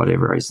with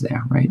whatever is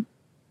there, right?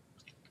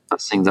 I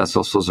think that's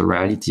also the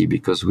reality,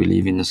 because we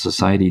live in a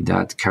society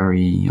that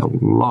carry a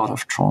lot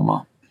of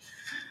trauma,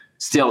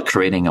 still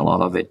creating a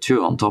lot of it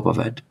too on top of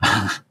it.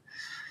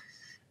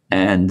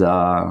 And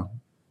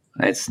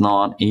it's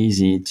not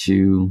easy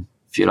to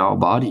feel our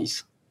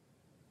bodies.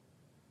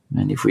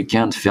 And if we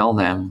can't feel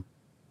them,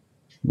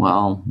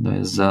 well,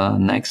 there's the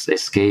next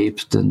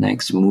escape, the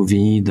next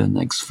movie, the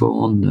next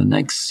phone, the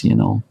next,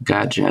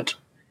 gadget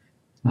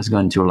that's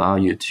going to allow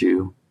you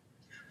to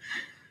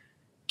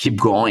keep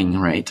going,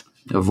 right?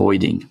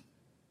 Avoiding.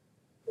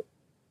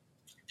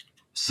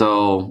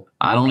 So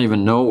I don't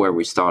even know where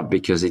we start,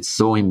 because it's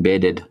so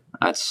embedded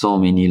at so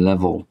many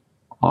levels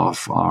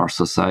of our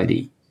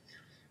society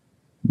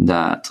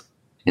that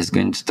it's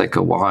going to take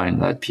a while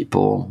that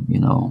people,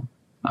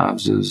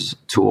 have those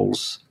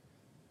tools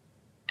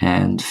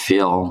and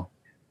feel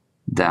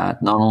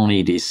that not only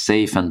it is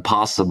safe and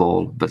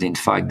possible, but in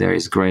fact there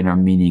is greater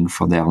meaning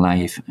for their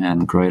life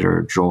and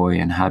greater joy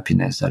and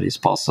happiness that is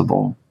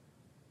possible,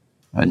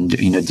 and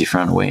in a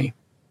different way.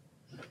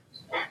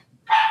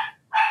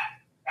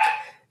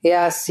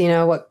 Yes,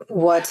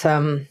 what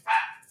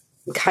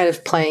kind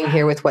of playing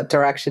here with what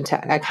direction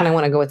I kind of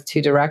want to go with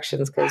two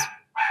directions, because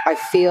I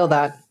feel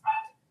that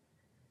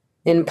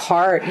in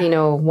part,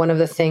 one of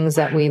the things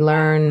that we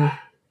learn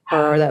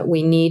or that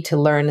we need to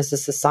learn as a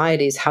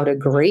society is how to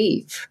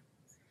grieve,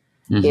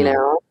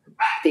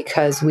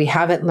 because we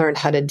haven't learned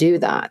how to do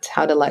that,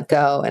 how to let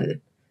go.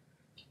 And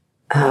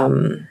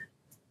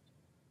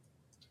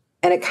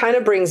it kind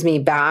of brings me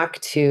back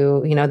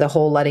to, the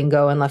whole letting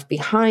go and left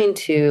behind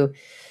to,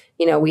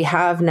 we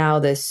have now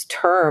this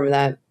term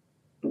that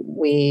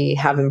we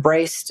have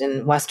embraced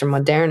in Western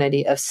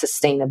modernity of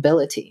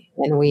sustainability.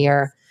 And we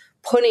are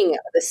putting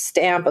the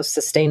stamp of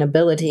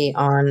sustainability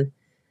on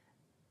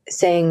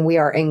saying we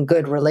are in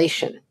good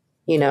relation,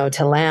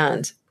 to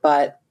land.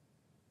 But,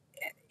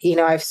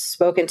 I've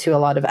spoken to a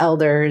lot of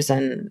elders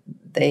and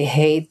they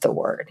hate the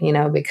word,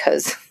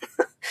 because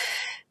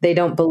they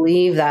don't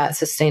believe that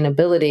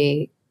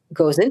sustainability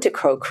goes into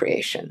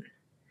co-creation,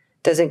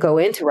 doesn't go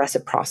into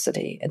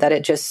reciprocity, that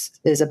it just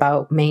is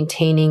about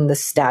maintaining the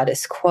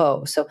status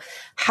quo. So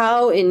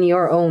how, in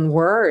your own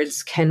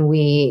words, can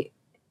we,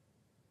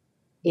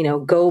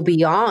 go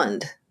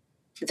beyond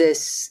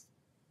this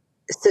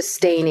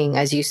sustaining,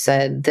 as you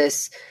said,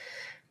 this,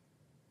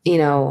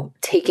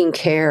 taking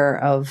care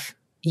of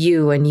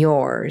you and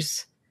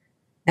yours,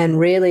 and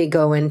really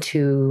go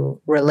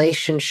into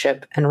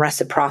relationship and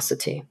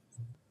reciprocity?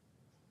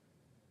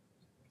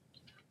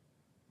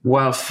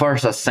 Well,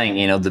 first, I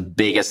think, the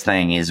biggest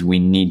thing is we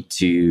need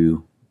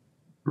to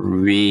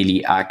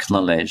really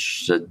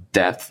acknowledge the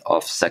depth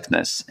of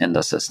sickness in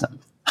the system.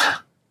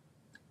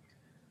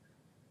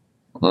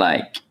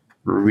 Like,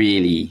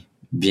 really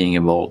being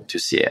able to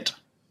see it.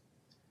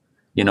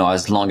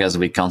 As long as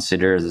we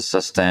consider the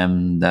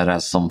system that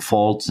has some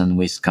faults and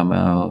we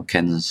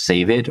can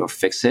save it or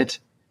fix it,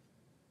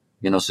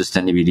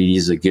 sustainability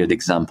is a good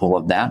example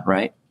of that,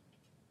 right?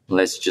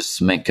 Let's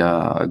just make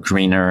a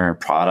greener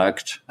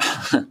product.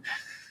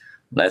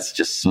 Let's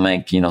just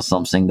make,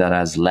 something that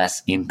has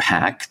less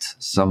impact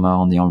somehow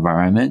on the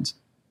environment.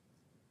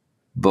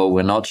 But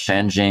we're not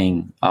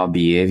changing our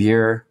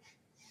behavior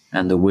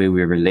and the way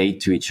we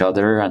relate to each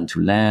other and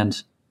to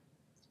land.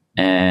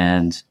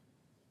 And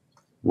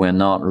we're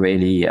not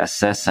really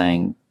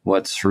assessing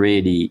what's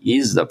really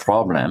is the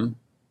problem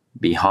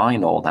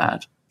behind all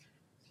that.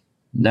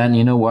 Then,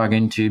 we're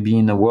going to be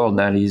in a world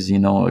that is,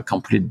 a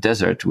complete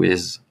desert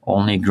with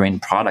only green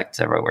products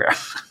everywhere.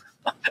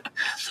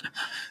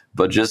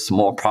 But just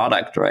more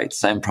product, right?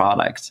 Same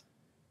product,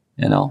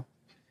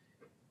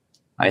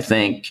 I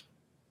think,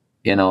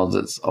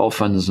 that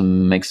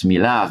often makes me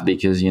laugh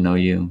because,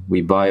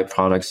 we buy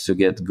products to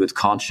get good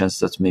conscience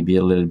that's maybe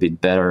a little bit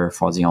better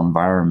for the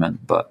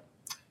environment, but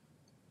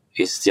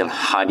it's still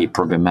highly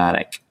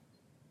problematic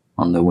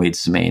on the way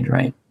it's made,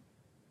 right?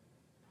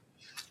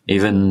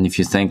 Even if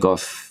you think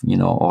of,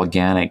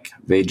 organic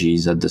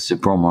veggies at the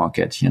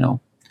supermarket,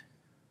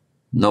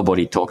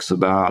 nobody talks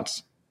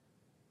about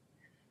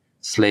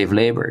slave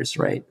labors,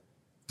 right?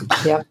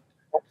 Yeah.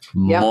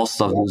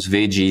 Most of those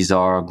veggies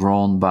are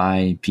grown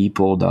by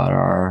people that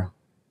are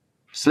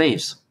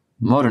slaves,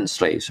 modern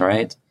slaves,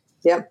 right?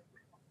 Yep.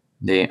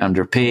 They're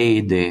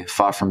underpaid, they're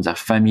far from their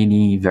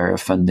family. Very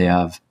often they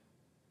have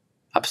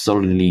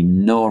absolutely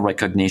no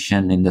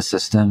recognition in the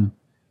system,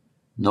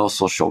 no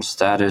social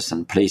status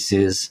and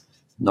places,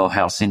 no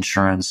health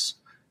insurance,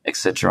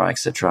 etc.,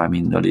 etc. I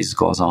mean, the list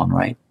goes on,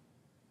 right?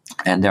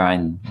 And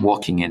they're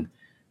working in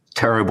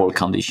terrible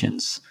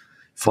conditions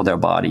for their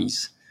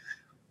bodies,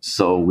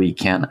 so we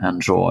can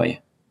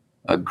enjoy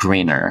a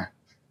greener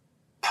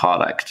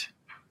product,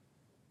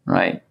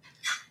 right?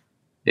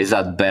 Is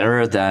that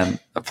better than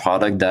a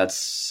product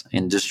that's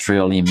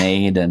industrially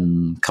made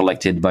and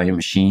collected by a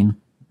machine?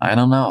 I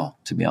don't know,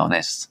 to be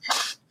honest.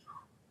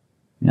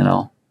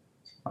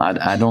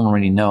 I don't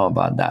really know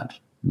about that.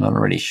 I'm not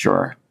really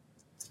sure.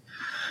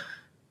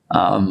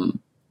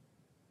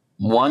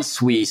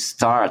 Once we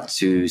start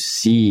to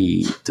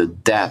see the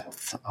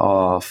depth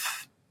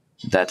of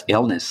that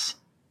illness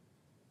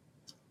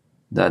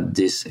that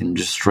this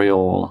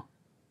industrial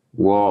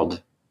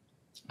world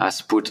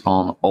has put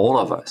on all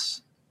of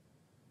us,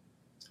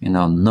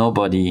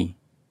 nobody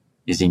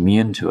is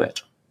immune to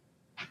it.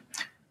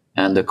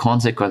 And the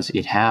consequence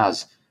it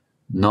has,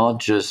 not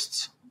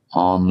just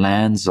on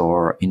lands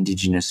or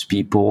indigenous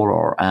people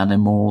or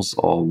animals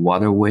or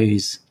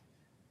waterways,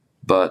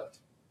 but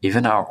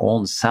even our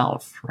own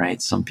self,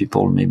 right? Some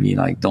people maybe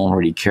don't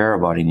really care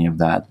about any of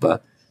that,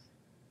 but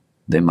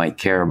they might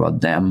care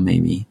about them,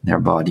 maybe their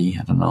body,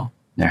 I don't know,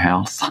 their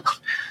health.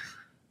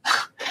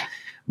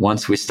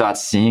 Once we start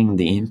seeing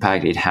the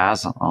impact it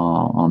has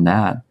on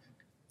that,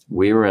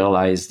 we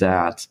realize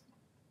that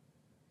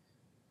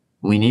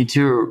we need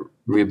to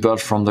rebuild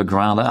from the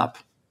ground up.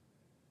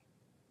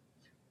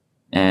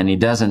 And it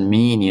doesn't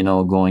mean,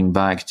 going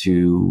back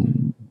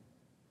to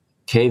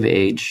cave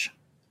age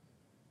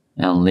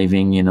and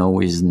living,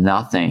 with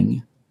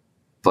nothing.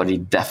 But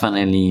it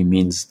definitely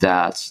means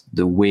that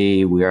the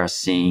way we are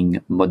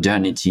seeing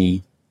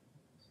modernity,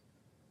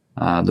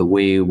 the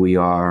way we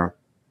are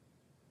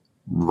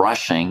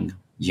rushing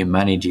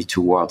humanity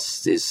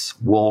towards this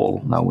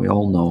wall that we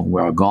all know we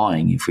are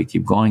going, if we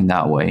keep going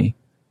that way,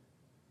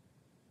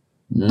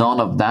 none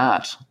of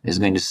that is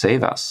going to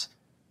save us,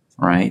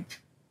 right?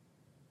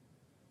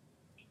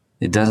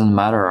 It doesn't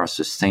matter how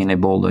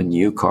sustainable the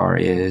new car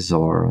is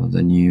or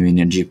the new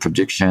energy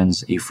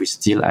productions. If we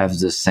still have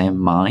the same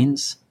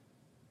minds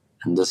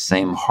and the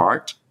same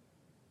heart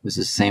with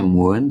the same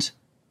wound,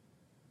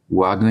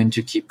 we are going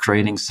to keep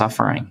creating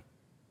suffering.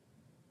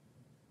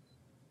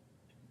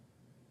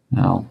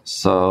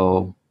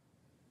 So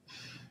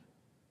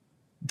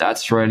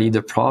that's really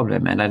the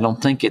problem. And I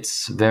don't think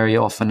it's very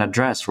often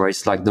addressed, right?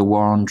 It's like the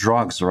war on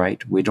drugs,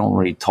 right? We don't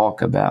really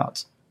talk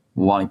about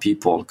why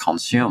people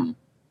consume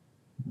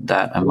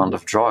that amount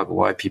of drug,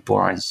 why people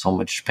are in so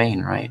much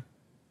pain, right?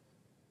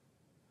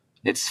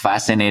 It's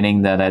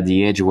fascinating that at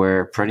the age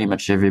where pretty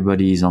much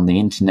everybody is on the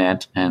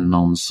internet and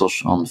on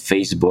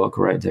Facebook,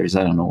 right? There's,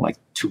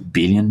 2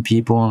 billion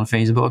people on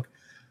Facebook.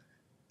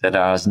 That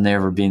there has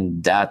never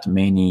been that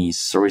many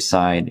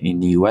suicide in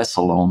the US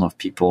alone of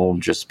people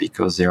just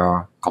because they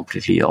are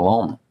completely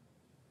alone.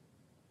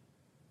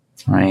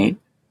 Right?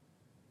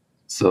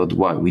 So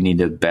what? We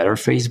need a better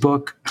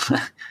Facebook?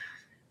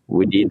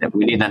 we need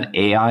an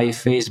AI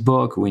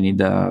Facebook. We need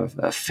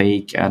a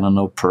fake,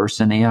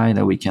 person AI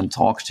that we can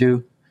talk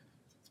to.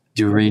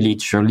 Do you really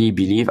truly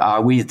believe?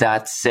 Are we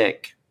that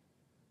sick?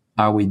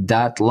 Are we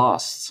that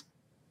lost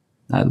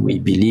that we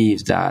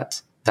believe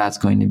that that's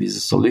going to be the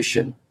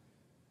solution?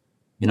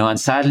 And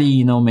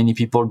sadly, many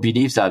people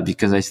believe that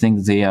because I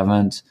think they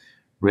haven't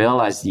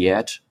realized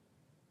yet,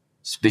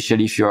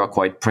 especially if you are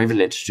quite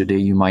privileged today,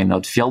 you might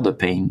not feel the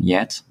pain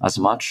yet as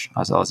much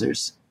as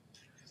others,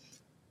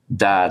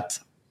 that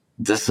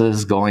this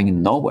is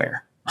going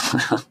nowhere,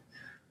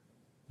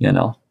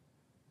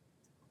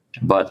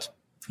 But,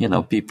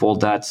 people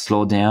that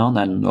slow down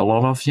and a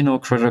lot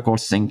of, critical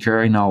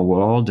thinker in our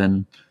world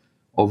and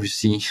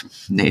obviously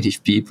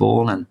native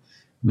people and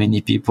many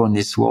people in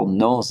this world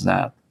knows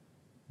that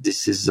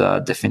this is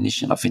a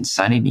definition of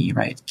insanity,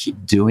 right?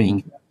 Keep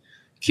doing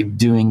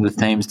the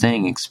same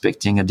thing,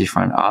 expecting a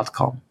different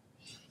outcome.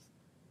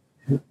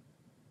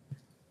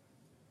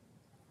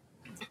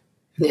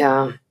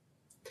 Yeah.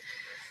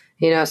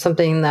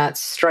 Something that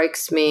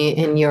strikes me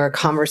in your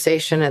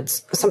conversation,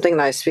 it's something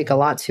that I speak a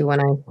lot to when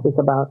I speak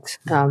about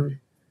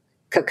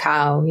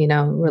cacao,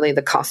 really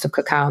the cost of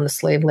cacao and the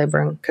slave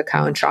labor in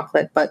cacao and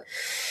chocolate. But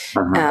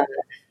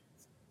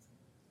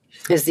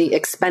is the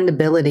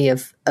expendability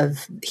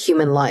of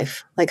human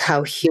life, like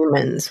how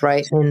humans,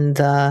 right, in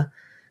the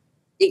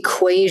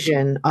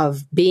equation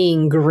of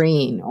being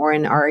green or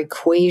in our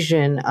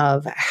equation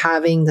of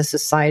having the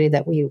society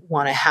that we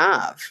want to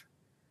have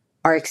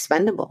are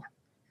expendable.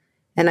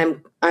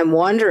 And I'm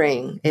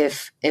wondering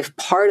if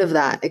part of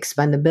that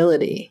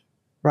expendability,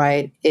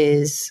 right,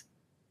 is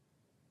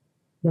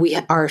we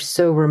are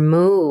so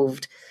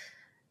removed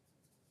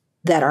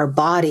that our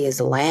body is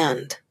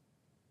land.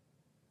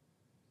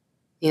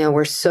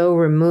 We're so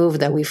removed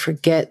that we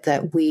forget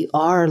that we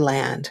are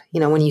land.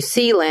 When you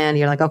see land,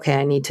 you're like, okay,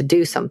 I need to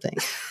do something,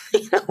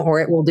 or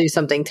it will do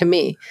something to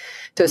me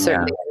to a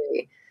certain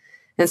degree.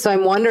 And so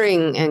I'm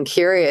wondering and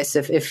curious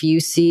if you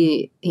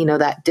see,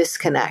 that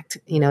disconnect,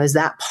 is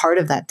that part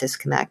of that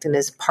disconnect and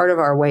is part of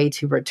our way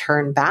to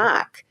return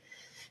back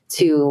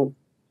to,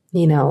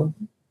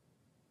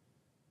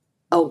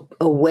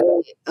 a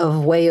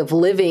way of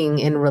living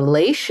in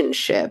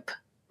relationship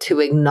to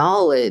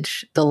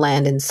acknowledge the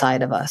land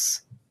inside of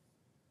us.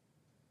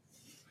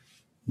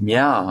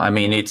 Yeah,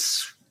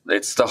 it's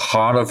the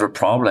heart of the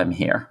problem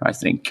here, I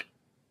think.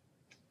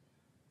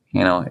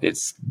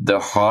 It's the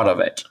heart of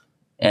it.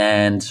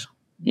 And,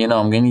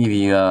 I'm going to give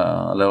you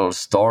a little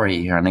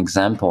story, an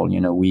example.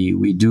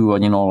 We do, a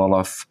lot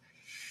of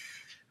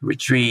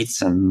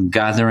retreats and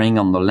gathering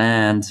on the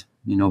land,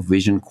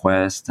 Vision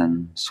Quest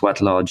and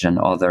Sweat Lodge and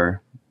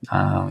other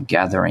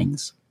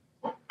gatherings.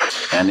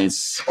 And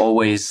it's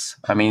always,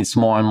 it's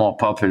more and more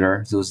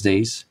popular those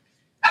days.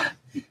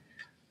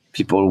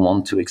 People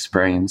want to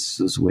experience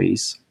those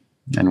ways.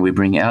 And we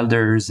bring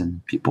elders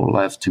and people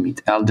love to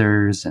meet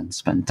elders and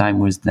spend time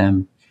with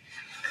them.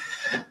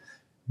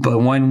 But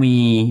when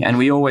we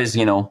always,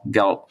 get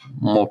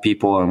more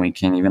people and we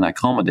can even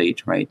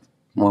accommodate, right,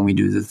 when we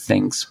do the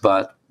things.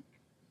 But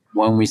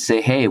when we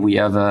say, hey, we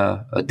have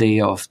a day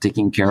of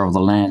taking care of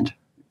the land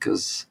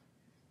because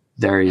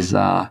there is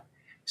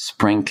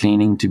spring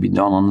cleaning to be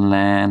done on the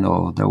land,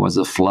 or there was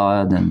a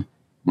flood and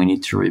we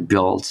need to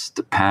rebuild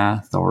the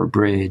path or a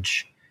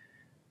bridge,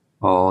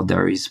 or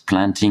there is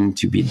planting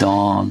to be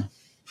done,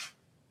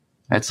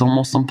 it's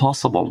almost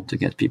impossible to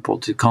get people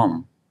to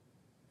come.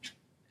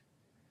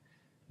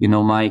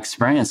 My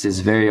experience is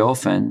very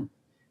often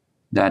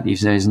that if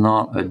there is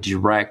not a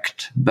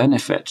direct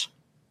benefit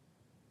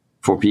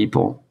for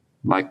people,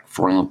 like,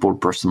 for example,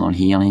 personal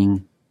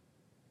healing,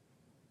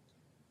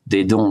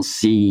 they don't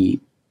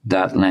see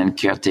that land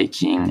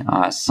caretaking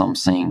as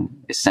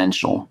something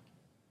essential.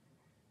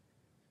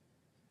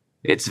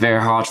 It's very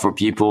hard for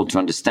people to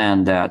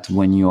understand that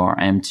when you are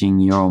emptying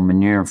your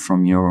manure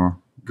from your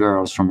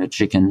girls, from your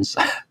chickens,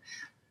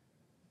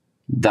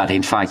 that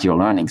in fact you're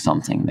learning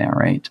something there,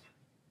 right?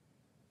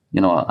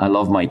 I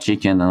love my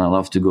chicken and I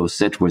love to go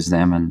sit with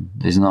them, and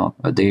there's not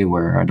a day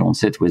where I don't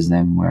sit with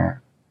them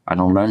where I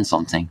don't learn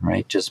something,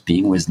 right? Just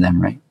being with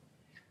them, right?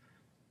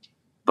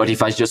 But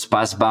if I just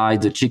pass by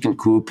the chicken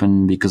coop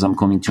and because I'm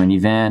coming to an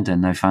event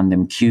and I find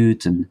them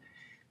cute and,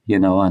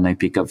 and I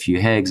pick up a few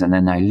eggs and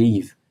then I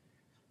leave,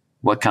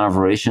 what kind of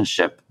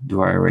relationship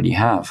do I already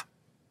have?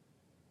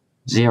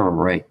 Zero,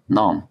 right?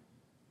 None.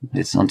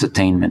 It's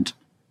entertainment,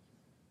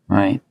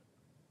 right?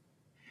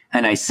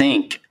 And I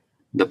think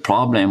the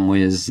problem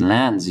with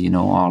lands,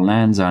 our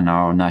lands and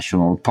our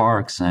national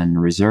parks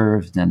and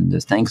reserves and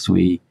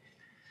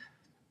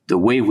the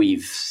way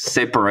we've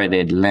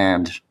separated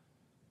land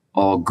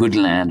or good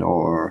land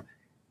or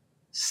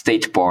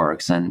state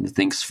parks and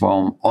things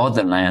from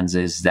other lands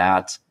is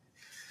that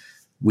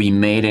we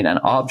made it an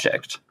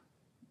object.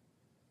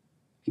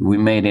 We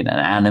made it an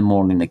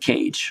animal in a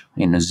cage,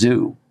 in a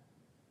zoo,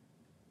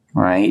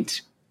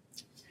 right?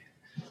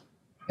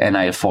 And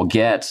I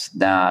forget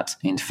that,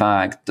 in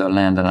fact, the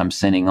land that I'm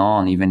sitting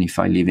on, even if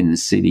I live in the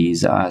city,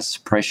 is as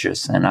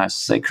precious and as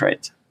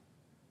sacred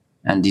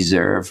and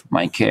deserve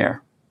my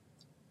care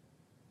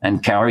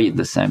and carry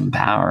the same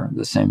power,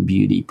 the same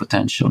beauty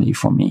potentially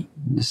for me,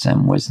 the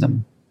same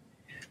wisdom.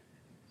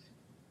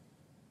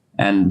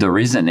 And the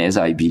reason is,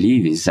 I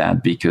believe, is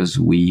that because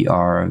we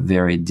are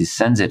very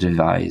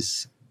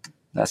desensitized.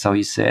 That's how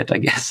you say it, I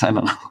guess. I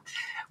don't know.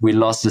 We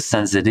lost the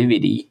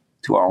sensitivity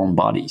to our own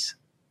bodies.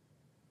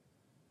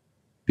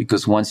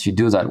 Because once you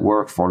do that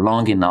work for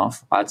long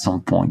enough, at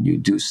some point you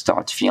do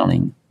start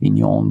feeling in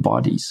your own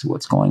bodies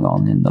what's going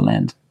on in the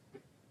land.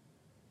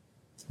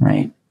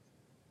 Right?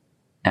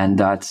 And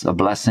that's a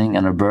blessing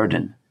and a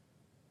burden.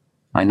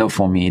 I know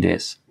for me it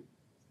is.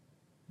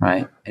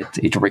 Right?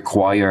 It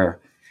requires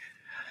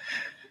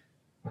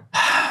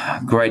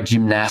great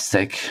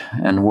gymnastic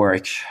and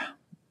work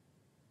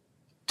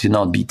to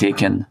not be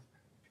taken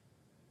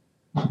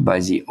by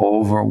the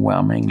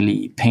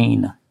overwhelmingly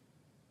pain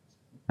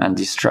and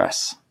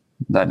distress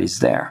that is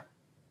there.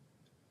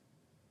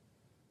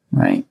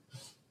 Right?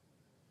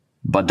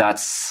 But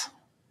that's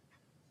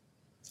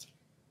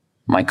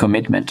my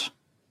commitment.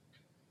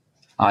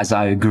 As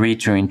I agree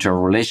to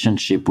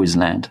interrelationship with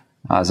land,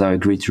 as I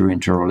agree to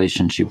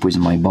interrelationship with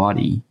my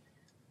body,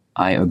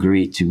 I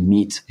agree to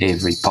meet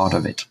every part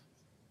of it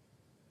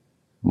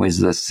with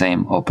the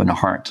same open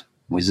heart,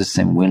 with the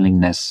same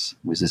willingness,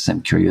 with the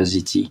same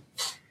curiosity.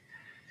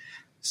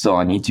 So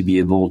I need to be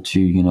able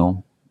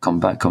to,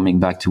 coming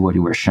back to what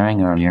you were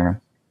sharing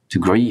earlier, to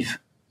grieve,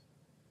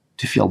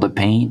 to feel the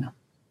pain,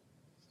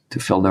 to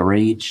feel the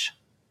rage,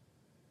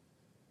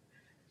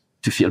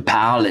 to feel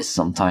powerless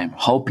sometime,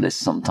 hopeless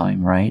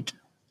sometime, right?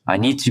 I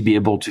need to be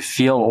able to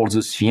feel all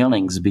those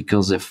feelings,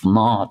 because if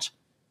not,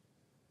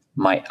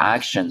 my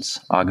actions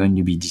are going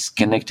to be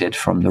disconnected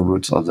from the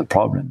roots of the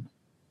problem.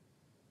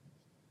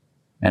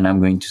 And I'm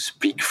going to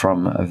speak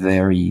from a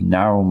very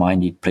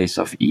narrow-minded place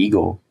of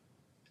ego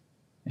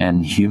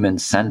and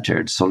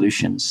human-centered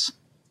solutions,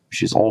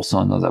 which is also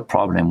another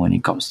problem when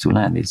it comes to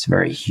land. It's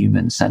very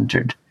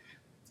human-centered,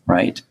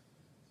 right?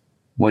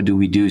 What do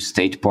we do?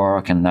 State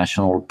park and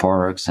national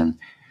parks, and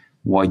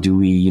why do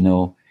we,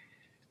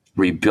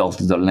 rebuild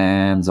the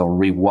lands or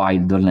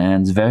rewild the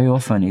lands? Very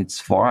often it's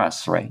for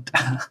us, right?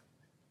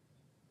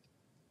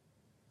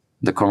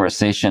 The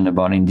conversation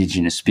about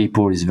indigenous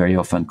people is very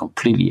often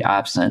completely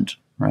absent,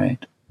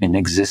 right?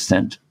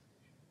 Inexistent.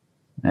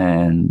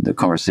 And the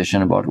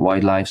conversation about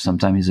wildlife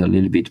sometimes is a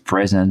little bit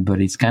present,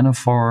 but it's kind of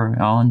for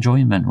our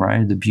enjoyment,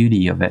 right? The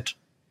beauty of it.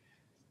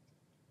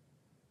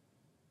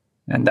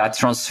 And that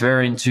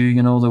transfer into,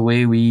 the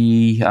way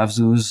we have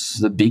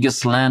the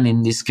biggest land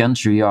in this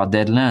country are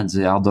dead lands.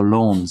 They are the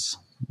lawns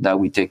that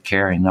we take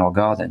care in our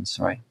gardens,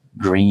 right?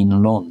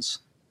 Green lawns,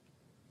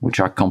 which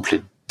are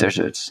complete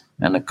deserts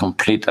and a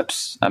complete,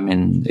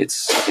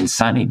 it's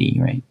insanity,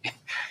 right?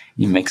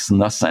 It makes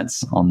no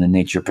sense on the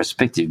nature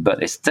perspective,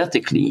 but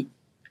aesthetically,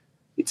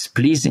 it's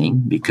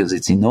pleasing because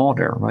it's in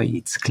order, right?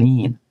 It's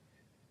clean.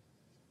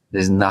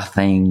 There's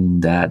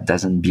nothing that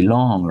doesn't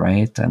belong,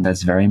 right? And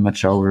that's very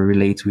much how we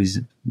relate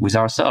with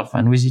ourselves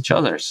and with each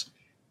others.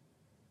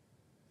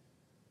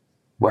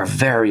 We're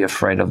very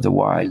afraid of the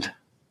wild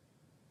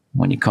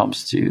when it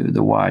comes to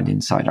the wild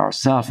inside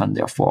ourselves and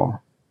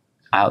therefore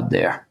out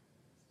there.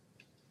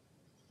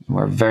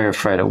 We're very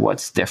afraid of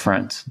what's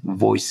different,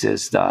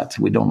 voices that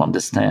we don't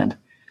understand,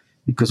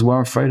 because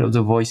we're afraid of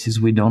the voices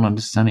we don't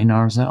understand in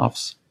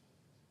ourselves.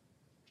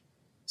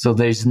 So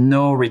there's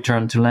no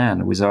return to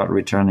land without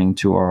returning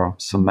to our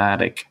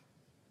somatic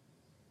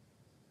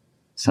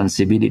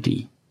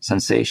sensibility,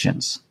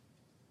 sensations.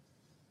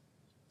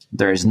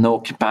 There is no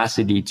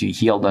capacity to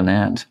heal the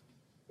land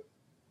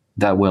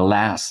that will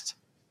last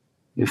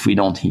if we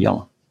don't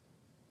heal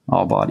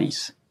our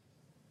bodies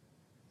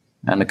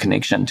and the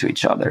connection to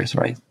each other's,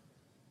 right?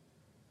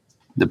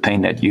 the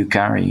pain that you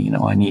carry, you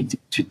know, I need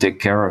to take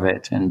care of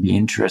it and be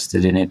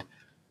interested in it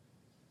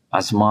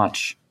as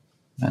much.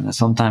 And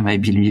sometimes I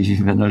believe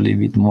even a little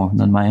bit more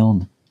than my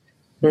own.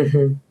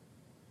 Mm-hmm.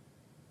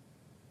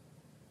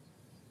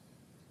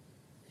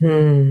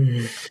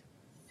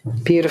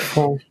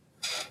 Beautiful.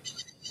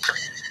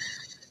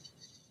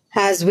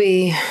 As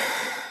we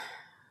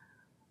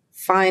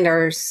find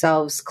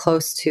ourselves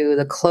close to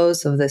the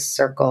close of this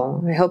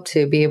circle, I hope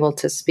to be able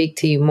to speak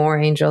to you more,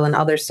 Angell, in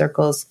other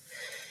circles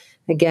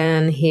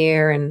again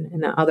here and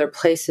in other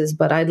places.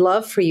 But I'd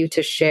love for you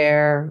to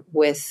share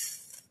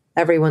with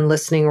everyone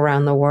listening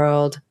around the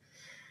world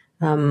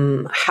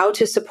how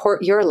to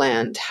support your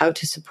land, how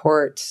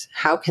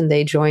can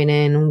they join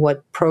in?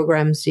 What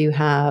programs do you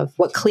have?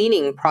 What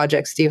cleaning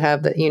projects do you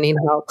have that you need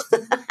help?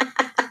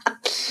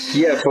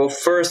 Yeah, well,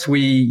 first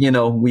we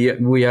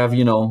have,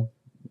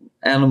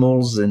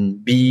 animals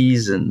and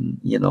bees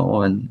and,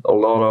 and a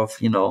lot of,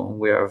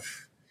 we have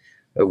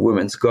a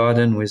women's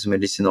garden with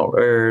medicinal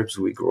herbs.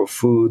 We grow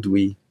food.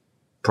 We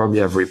probably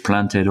have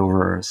replanted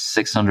over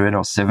 600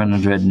 or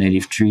 700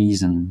 native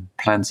trees and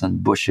plants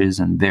and bushes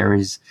and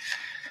berries.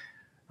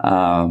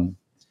 So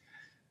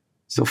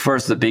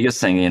first, the biggest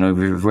thing,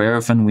 very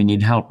often we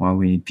need help.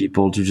 We need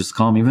people to just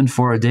come, even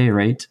for a day,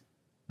 right?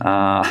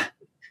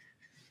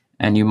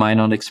 And you might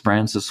not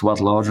experience a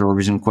SWAT lodge or a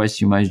vision quest.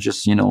 You might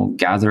just,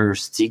 gather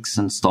sticks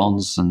and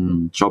stones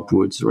and chop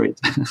woods, right?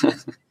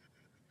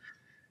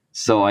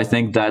 So I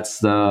think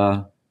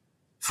for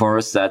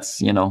us,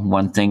 that's,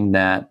 one thing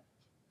that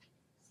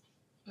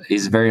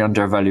is very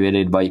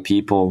undervalued by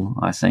people,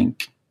 I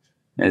think,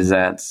 is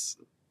that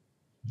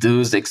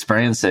those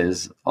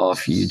experiences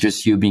of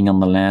you being on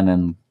the land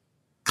and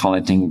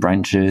collecting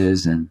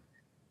branches and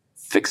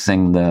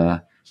fixing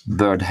the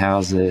bird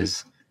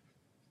houses.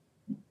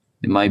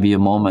 It might be a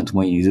moment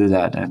when you do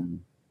that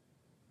and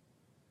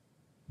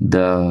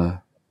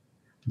the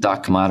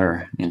dark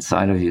matter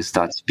inside of you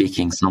starts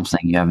speaking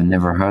something you haven't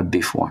never heard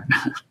before.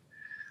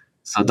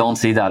 So don't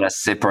see that as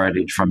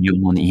separated from your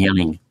own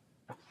healing,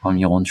 from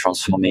your own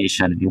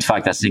transformation. In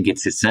fact, I think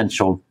it's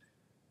essential.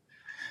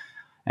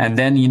 And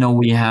then,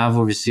 we have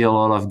obviously a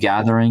lot of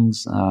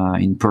gatherings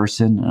in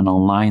person and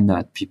online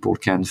that people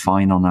can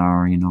find on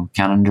our,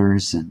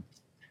 calendars. And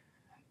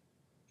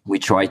we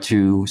try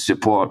to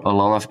support a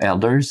lot of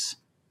elders,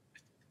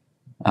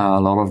 a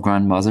lot of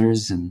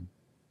grandmothers and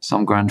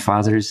some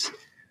grandfathers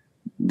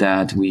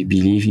that we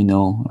believe,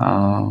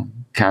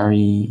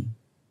 carry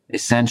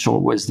essential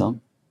wisdom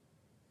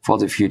for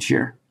the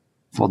future,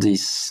 for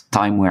this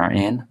time we are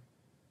in,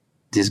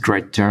 this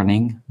great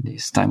turning,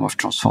 this time of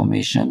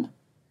transformation.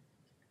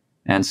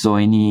 And so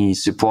any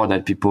support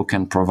that people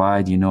can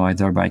provide,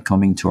 either by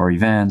coming to our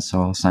events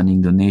or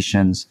sending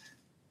donations,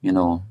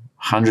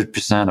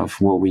 100%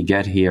 of what we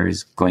get here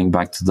is going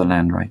back to the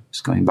land, right? It's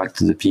going back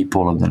to the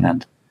people of the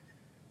land.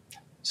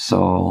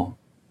 So,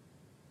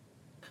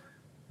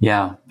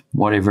 yeah,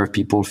 whatever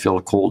people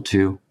feel called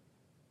to,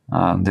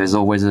 there's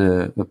always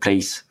a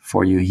place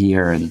for you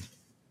here. And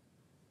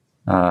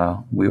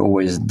we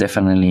always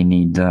definitely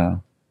need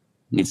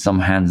some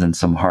hands and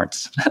some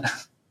hearts.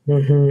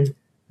 Mm-hmm.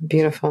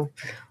 Beautiful.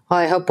 Well,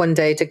 I hope one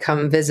day to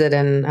come visit,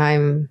 and I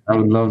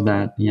would love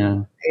that.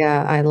 Yeah.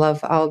 Yeah,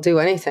 I'll do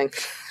anything.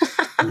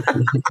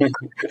 That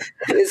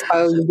is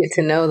how you get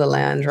to know the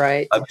land,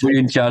 right? I put you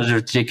in charge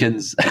of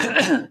chickens.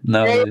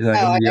 No, you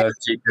have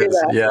chickens.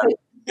 Yeah.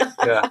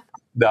 Yeah.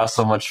 They are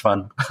so much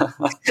fun.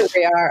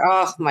 They are.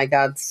 Oh my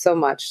God. So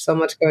much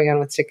going on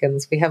with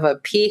chickens. We have a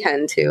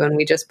peahen too, and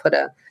we just put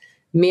a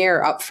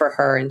mirror up for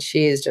her, and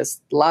she is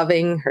just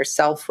loving her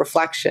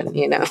self-reflection,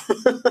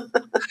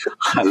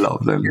 I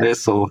love them. They're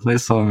so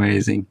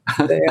amazing.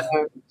 They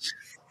are.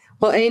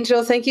 Well,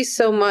 Angell, thank you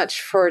so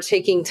much for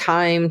taking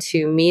time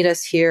to meet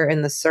us here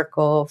in the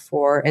circle,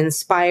 for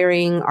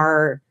inspiring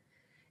our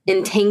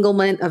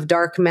entanglement of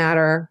dark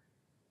matter,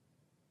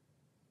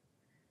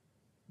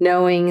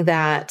 knowing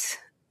that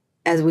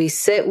as we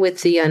sit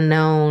with the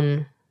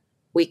unknown,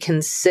 we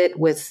can sit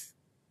with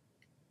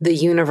the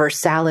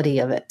universality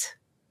of it,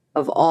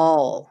 of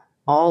all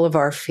of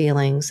our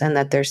feelings, and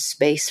that there's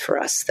space for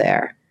us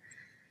there.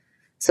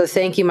 So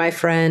thank you, my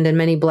friend, and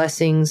many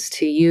blessings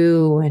to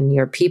you and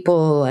your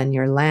people and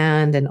your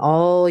land and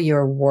all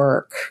your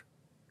work.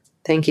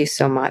 Thank you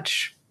so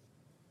much.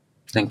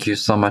 Thank you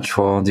so much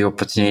for the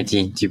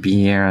opportunity to be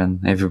here,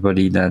 and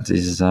everybody that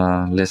is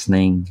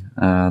listening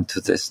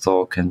to this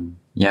talk. And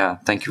yeah,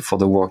 thank you for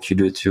the work you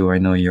do too. I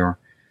know you're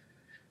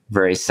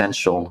very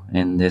essential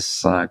in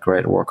this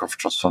great work of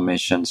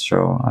transformation.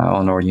 So I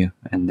honor you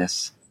in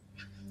this.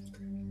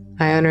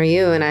 I honor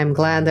you, and I'm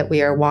glad that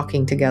we are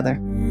walking together.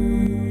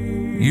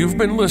 You've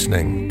been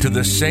listening to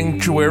the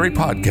Sanctuary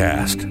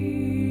Podcast.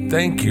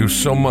 Thank you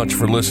so much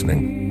for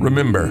listening.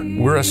 Remember,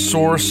 we're a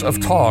source of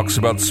talks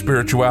about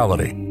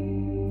spirituality,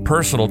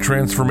 personal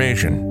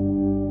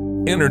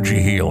transformation,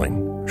 energy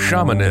healing,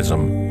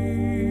 shamanism,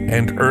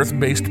 and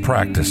earth-based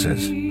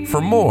practices.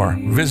 For more,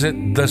 visit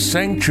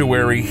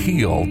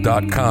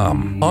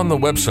thesanctuaryheal.com. On the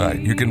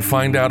website, you can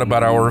find out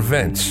about our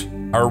events,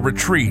 our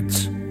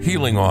retreats,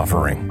 Healing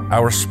Offering,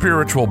 our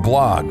spiritual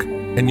blog,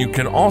 and you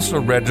can also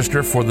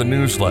register for the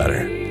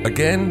newsletter.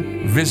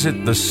 Again, visit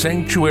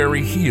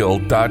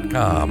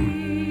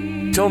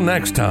thesanctuaryheal.com. Till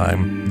next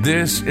time,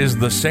 this is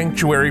the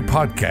Sanctuary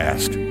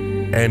Podcast,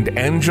 and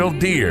Angell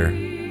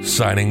Deer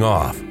signing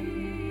off.